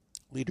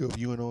 leader of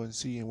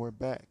UNONC, and we're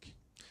back.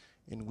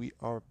 And we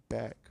are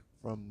back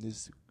from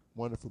this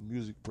wonderful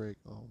music break.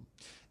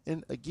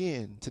 And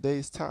again,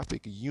 today's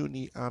topic,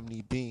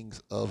 Uni-Omni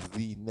beings of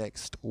the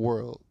next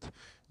world.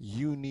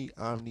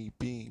 Uni-Omni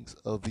beings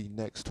of the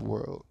next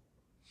world.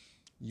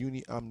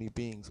 Uni-Omni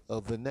beings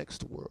of the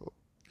next world.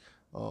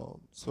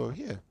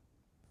 Yeah.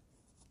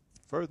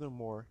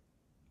 Furthermore,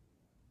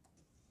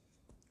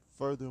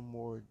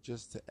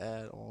 just to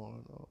add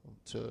on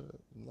to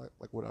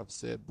like what I've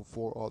said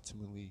before,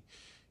 ultimately,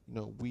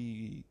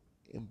 we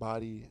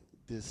embody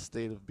this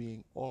state of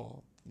being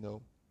all.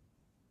 In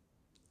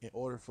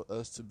order for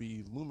us to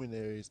be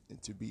luminaries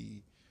and to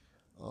be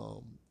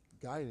um,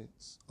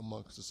 guidance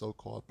amongst the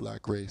so-called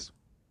black race,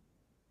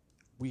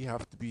 we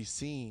have to be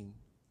seen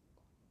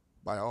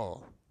by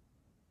all.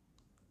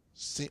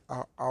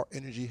 Our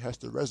energy has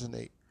to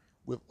resonate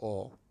with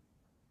all.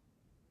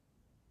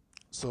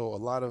 So a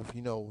lot of,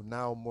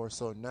 now more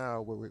so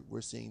now, where we're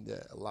seeing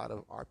that a lot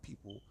of our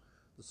people,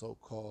 the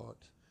so-called,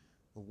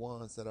 the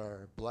ones that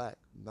are black,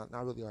 not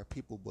really our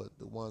people, but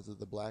the ones of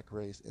the black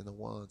race and the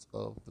ones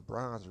of the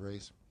bronze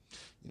race,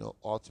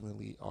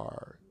 ultimately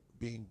are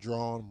being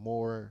drawn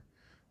more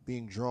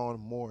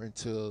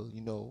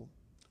into,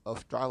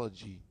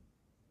 astrology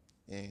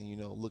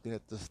and, looking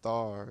at the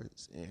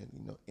stars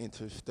and,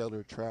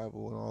 interstellar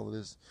travel and all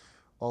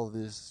of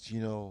this,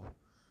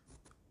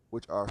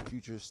 which our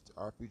future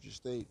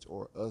states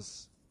or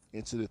us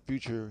into the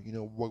future,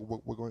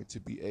 we're going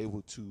to be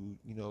able to,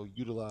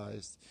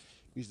 utilize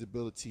these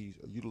abilities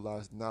or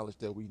utilize knowledge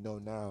that we know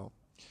now,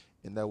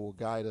 and that will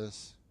guide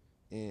us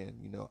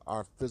in,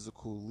 our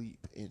physical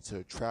leap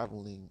into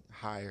traveling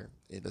higher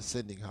and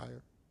ascending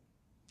higher.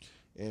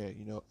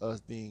 And, us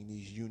being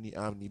these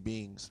uni-omni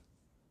beings,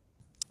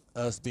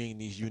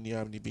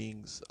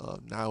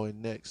 now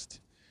and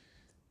next,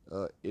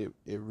 it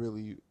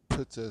really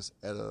puts us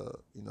at a,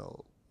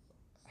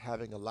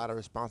 having a lot of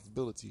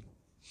responsibility.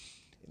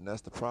 And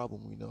that's the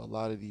problem. A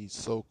lot of these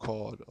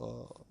so-called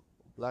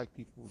black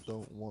people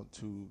don't want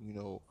to,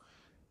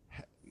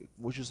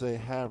 we should say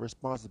have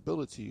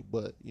responsibility,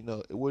 but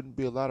it wouldn't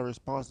be a lot of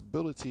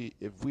responsibility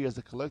if we as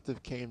a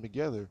collective came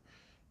together,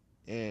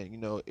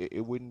 and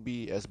it wouldn't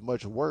be as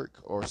much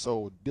work or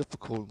so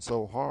difficult and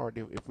so hard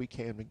if we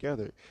came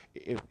together.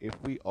 If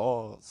we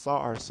all saw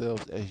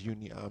ourselves as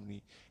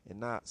uni-omni and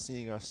not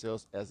seeing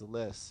ourselves as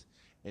less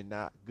and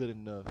not good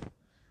enough,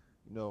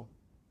 you know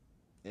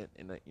and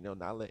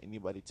not let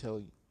anybody tell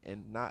you,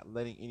 and not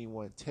letting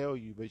anyone tell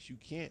you, but you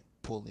can't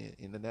pull in.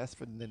 And that's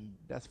for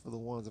the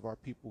ones of our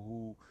people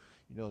who,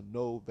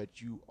 know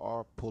that you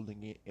are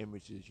pulling in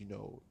images.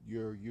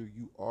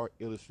 You are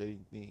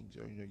illustrating things,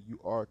 or you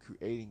are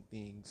creating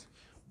things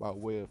by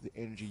way of the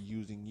energy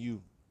using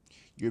you.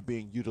 You're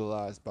being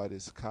utilized by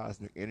this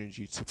cosmic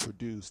energy to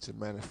produce, to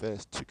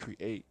manifest, to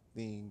create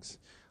things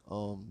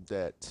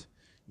that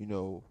you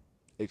know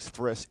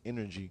express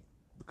energy,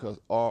 because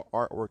all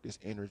artwork is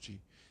energy.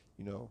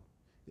 The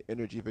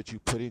energy that you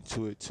put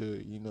into it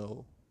to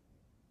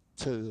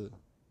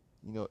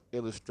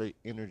illustrate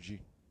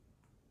energy.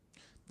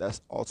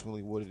 That's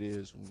ultimately what it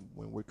is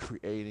when we're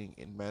creating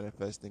and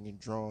manifesting and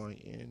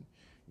drawing and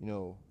you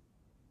know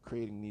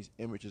creating these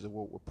images of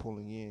what we're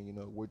pulling in.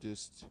 We're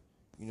just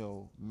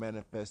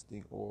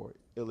manifesting or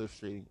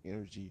illustrating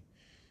energy.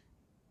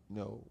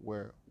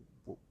 Where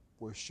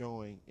we're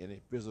showing in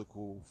a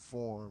physical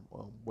form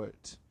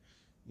what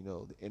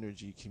the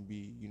energy can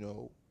be,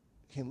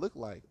 can look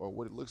like, or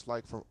what it looks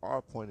like from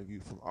our point of view,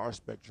 from our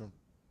spectrum.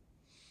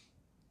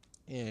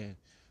 And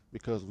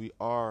because we've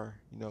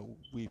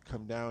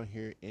come down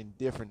here in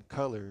different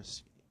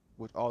colors,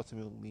 which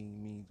ultimately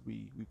means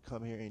we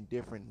come here in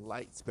different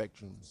light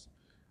spectrums,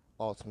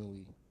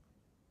 ultimately,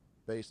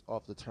 based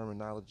off the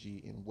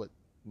terminology and what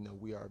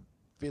we are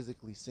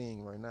physically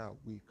seeing right now.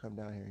 We come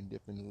down here in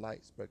different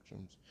light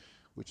spectrums,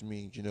 which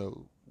means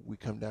we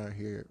come down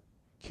here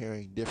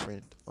carrying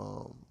different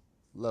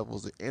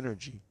levels of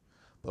energy,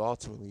 but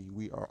ultimately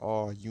we are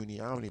all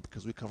uni-omni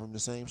because we come from the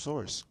same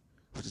source,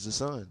 which is the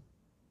sun.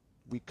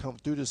 We come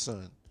through the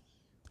sun.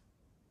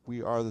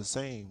 We are the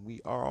same.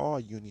 We are all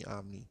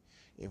uni-omni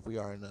if we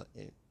are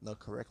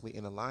correctly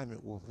in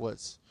alignment with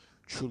what's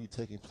truly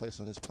taking place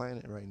on this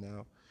planet right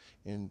now,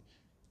 and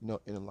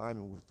in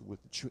alignment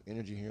with the true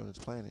energy here on this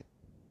planet.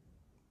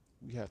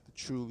 We have to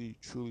truly,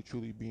 truly,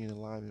 truly be in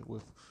alignment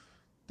with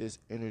this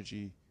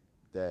energy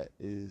that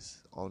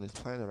is on this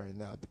planet right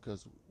now,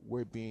 because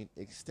we're being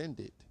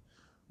extended.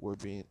 We're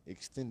being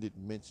extended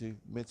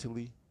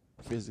mentally,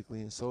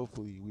 physically, and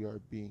soulfully. We are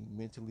being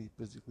mentally,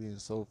 physically,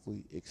 and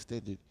soulfully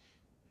extended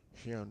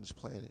here on this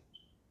planet,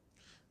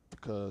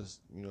 because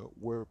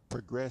we're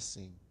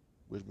progressing,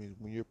 which means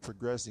when you're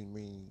progressing,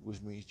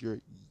 which means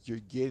you're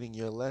getting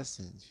your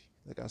lessons.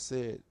 Like I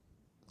said,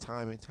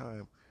 time and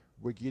time,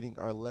 we're getting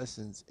our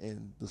lessons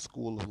in the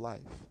school of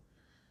life.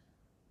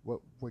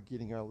 We're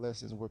getting our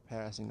lessons. We're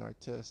passing our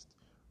tests.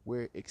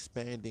 We're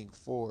expanding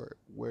forward.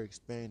 We're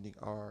expanding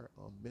our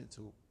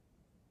mental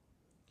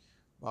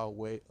by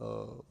way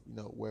of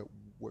where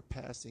we're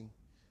passing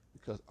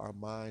because our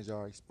minds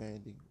are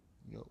expanding.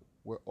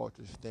 We're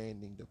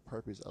understanding the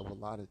purpose of a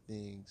lot of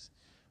things.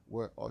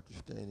 We're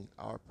understanding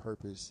our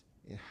purpose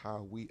and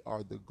how we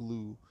are the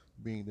glue,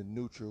 being the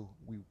neutral.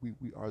 We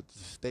are the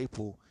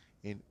staple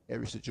in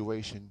every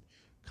situation,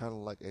 kind of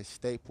like a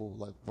staple,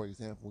 like for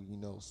example,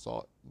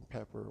 salt and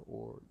pepper,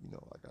 or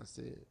like I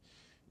said,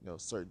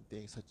 certain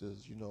things such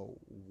as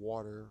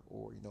water,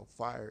 or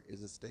fire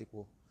is a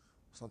staple,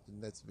 something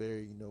that's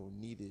very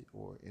needed,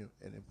 or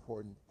an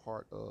important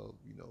part of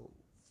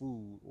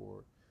food,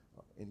 or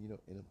and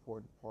an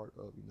important part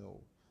of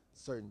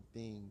certain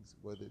things,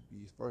 whether it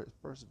be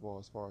first of all,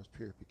 as far as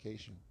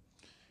purification.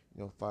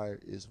 Fire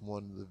is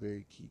one of the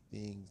very key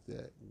things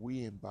that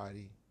we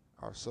embody,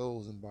 our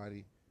souls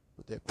embody,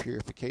 but that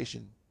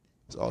purification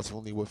is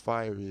ultimately what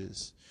fire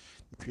is.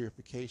 The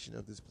purification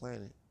of this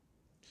planet,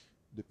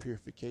 the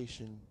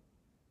purification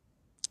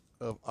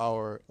of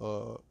our,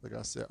 like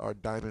I said, our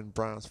diamond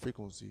bronze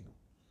frequency.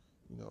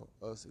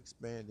 Us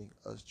expanding,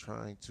 us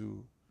trying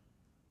to,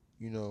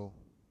 you know,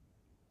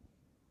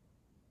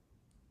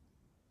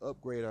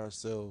 upgrade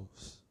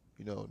ourselves.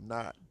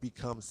 Not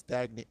become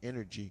stagnant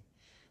energy.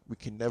 We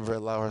can never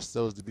allow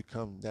ourselves to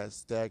become that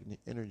stagnant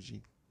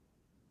energy.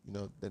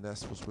 Then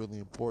that's what's really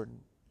important.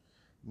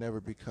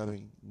 Never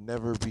becoming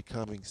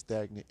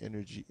stagnant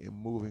energy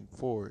and moving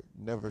forward.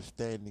 Never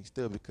standing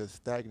still, because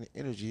stagnant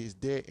energy is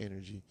dead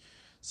energy.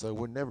 So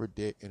we're never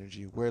dead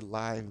energy. We're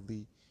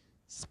lively,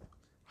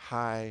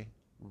 high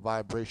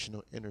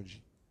vibrational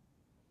energy.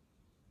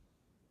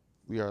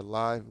 We are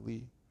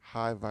lively,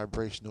 high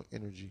vibrational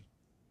energy.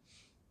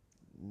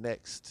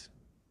 Next,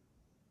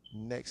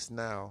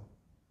 now,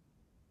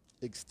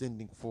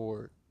 extending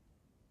forward,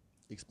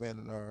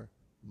 expanding our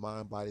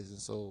mind, bodies, and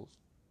souls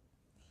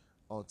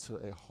onto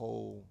a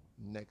whole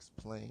next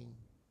plane,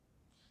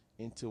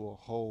 into a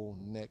whole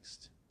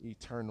next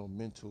eternal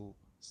mental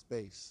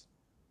space.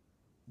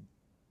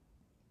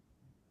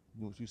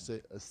 What you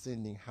say,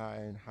 ascending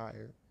higher and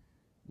higher,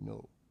 you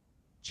know,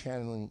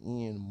 channeling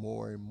in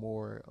more and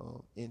more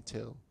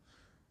intel,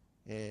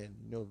 and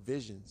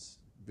visions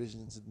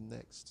of the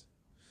next.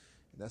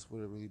 And that's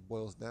what it really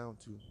boils down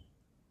to.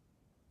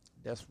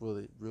 That's what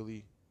it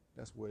really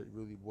that's what it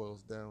really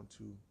boils down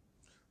to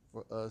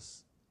for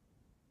us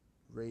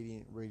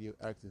radiant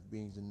radioactive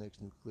beings and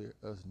next nuclear,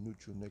 us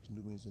neutral next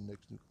new beings and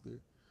next nuclear.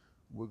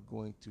 We're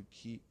going to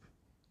keep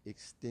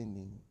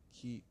extending,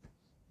 keep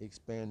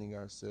expanding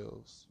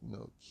ourselves,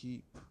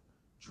 keep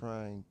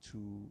trying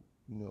to,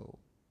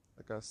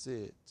 like I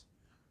said,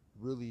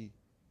 really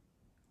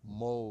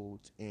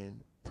mold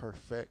and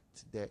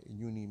perfect that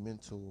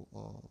unimental,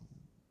 what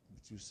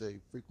you say,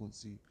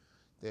 frequency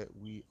that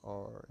we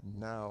are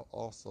now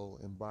also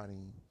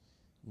embodying,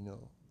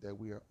 that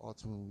we are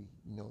ultimately,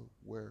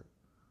 where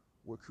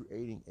we're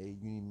creating a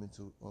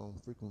unimental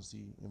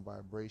frequency and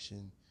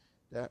vibration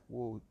that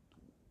will,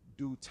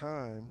 due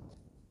time,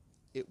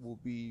 it will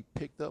be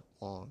picked up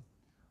on.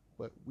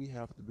 But we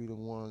have to be the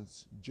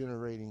ones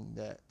generating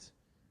that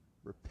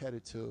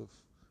repetitive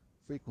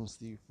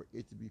frequency for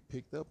it to be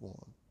picked up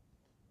on,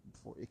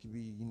 for it can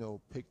be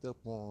picked up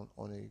on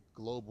a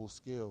global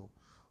scale,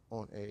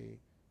 on a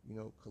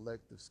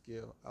collective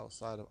scale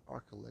outside of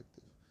our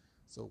collective.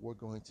 So we're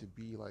going to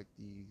be like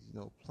these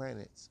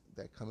planets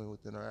that come in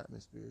within our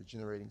atmosphere,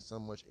 generating so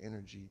much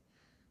energy,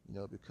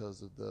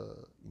 because of the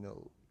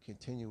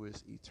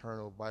continuous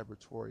eternal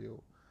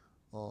vibratorial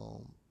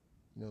um,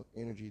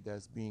 energy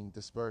that's being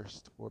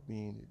dispersed or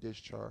being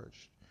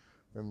discharged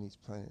from these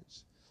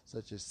planets,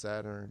 such as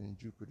Saturn and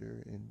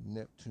Jupiter and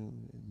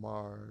Neptune and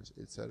Mars,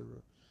 etc.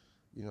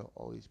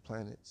 All these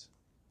planets,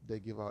 they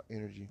give out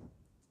energy,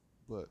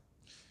 but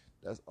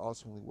that's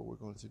ultimately what we're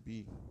going to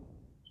be,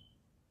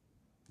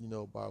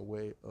 by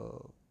way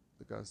of,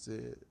 like I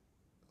said,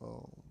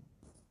 um,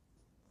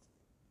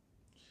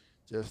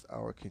 just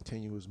our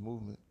continuous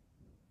movement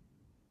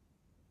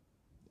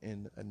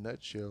in a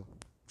nutshell.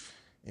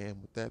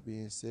 And with that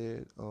being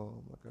said,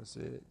 like I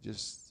said,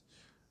 just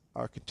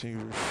our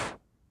continuous,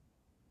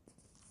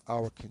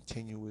 our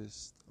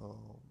continuous, like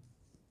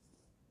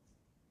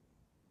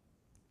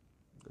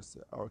I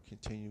said, our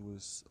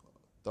continuous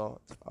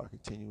thought, our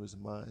continuous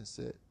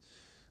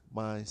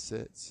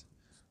mindsets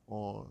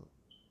on,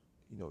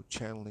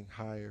 channeling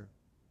higher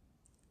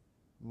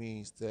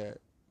means that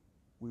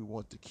we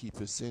want to keep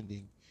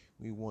ascending.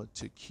 We want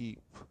to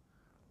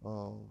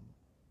um,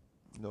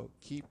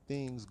 keep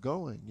things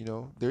going.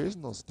 There is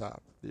no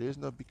stop. There is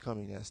no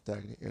becoming that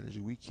stagnant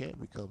energy. We can't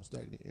become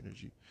stagnant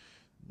energy.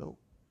 No,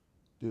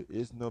 there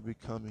is no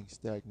becoming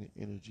stagnant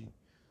energy.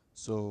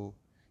 So,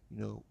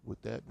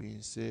 with that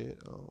being said,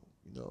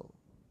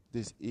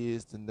 this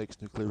is the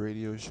Next Nuclear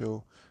Radio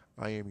Show.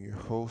 I am your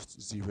host,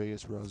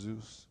 Zirayas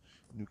Razus,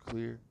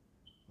 Nuclear,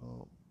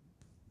 um,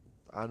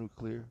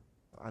 Anuclear,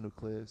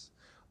 Anucleus.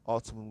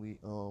 Ultimately,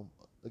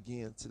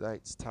 again,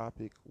 tonight's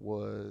topic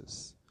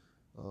was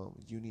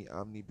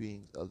Uniomni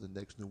beings of the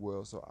next new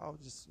world. So I'll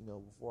just,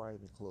 before I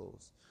even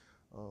close,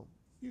 a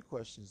few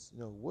questions.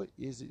 What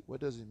is it? What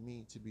does it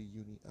mean to be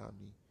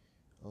Uniomni?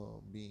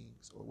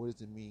 beings, or what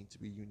does it mean to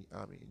be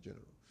Uniomni in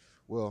general?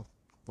 Well,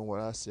 from what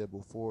I said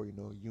before,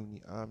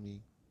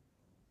 Uniomni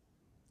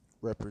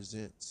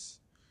represents,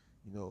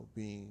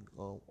 being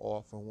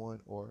all for one,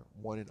 or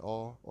one in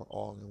all, or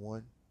all in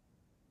one,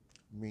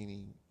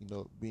 meaning,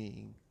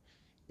 being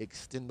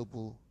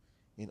extendable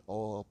in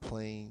all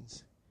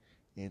planes,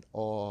 in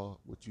all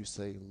what you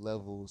say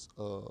levels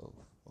of,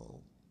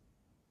 um,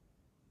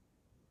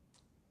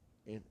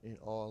 in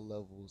all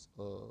levels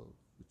of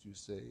what you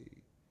say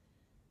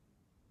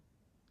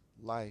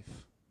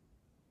life,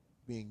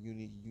 being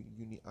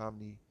uni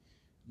omni,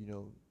 you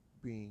know,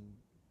 being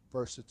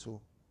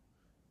versatile,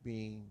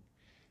 being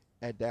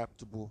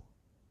adaptable,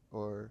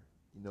 or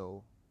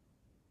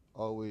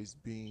always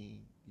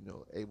being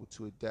able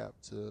to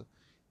adapt to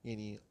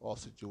any all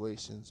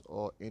situations,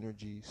 all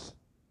energies,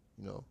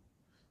 you know,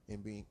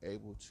 and being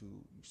able to,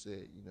 you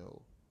said,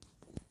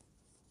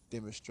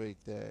 demonstrate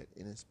that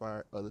and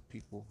inspire other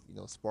people,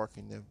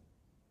 sparking them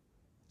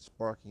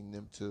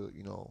to,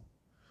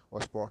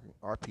 or sparking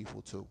our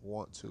people to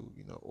want to,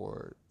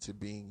 or to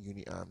being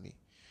uni omni,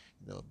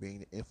 being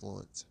the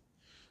influence.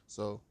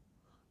 So,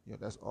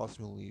 that's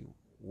ultimately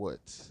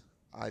what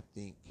I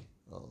think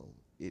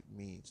it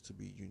means to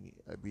be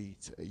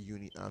a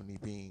uni omni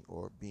being,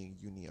 or being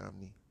uni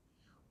omni,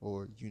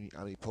 or uni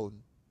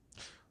omnipotent.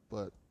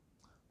 But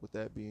with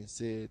that being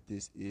said,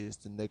 this is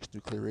the Next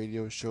Nuclear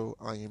Radio Show.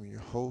 I am your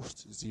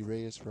host,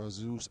 Zireyes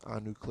Razus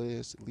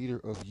Anucleus, leader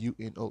of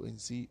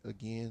UNONC.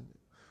 Again,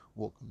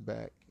 welcome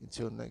back.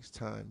 Until next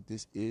time,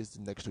 this is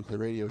the Next Nuclear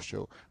Radio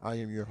Show. I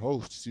am your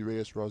host,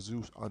 Zireyes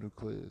Razus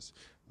Anucleus,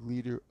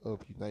 leader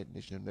of United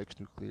Nations of Next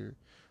Nuclear.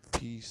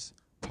 Peace,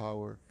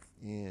 power,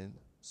 and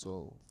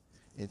soul.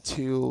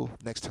 Until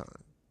next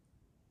time.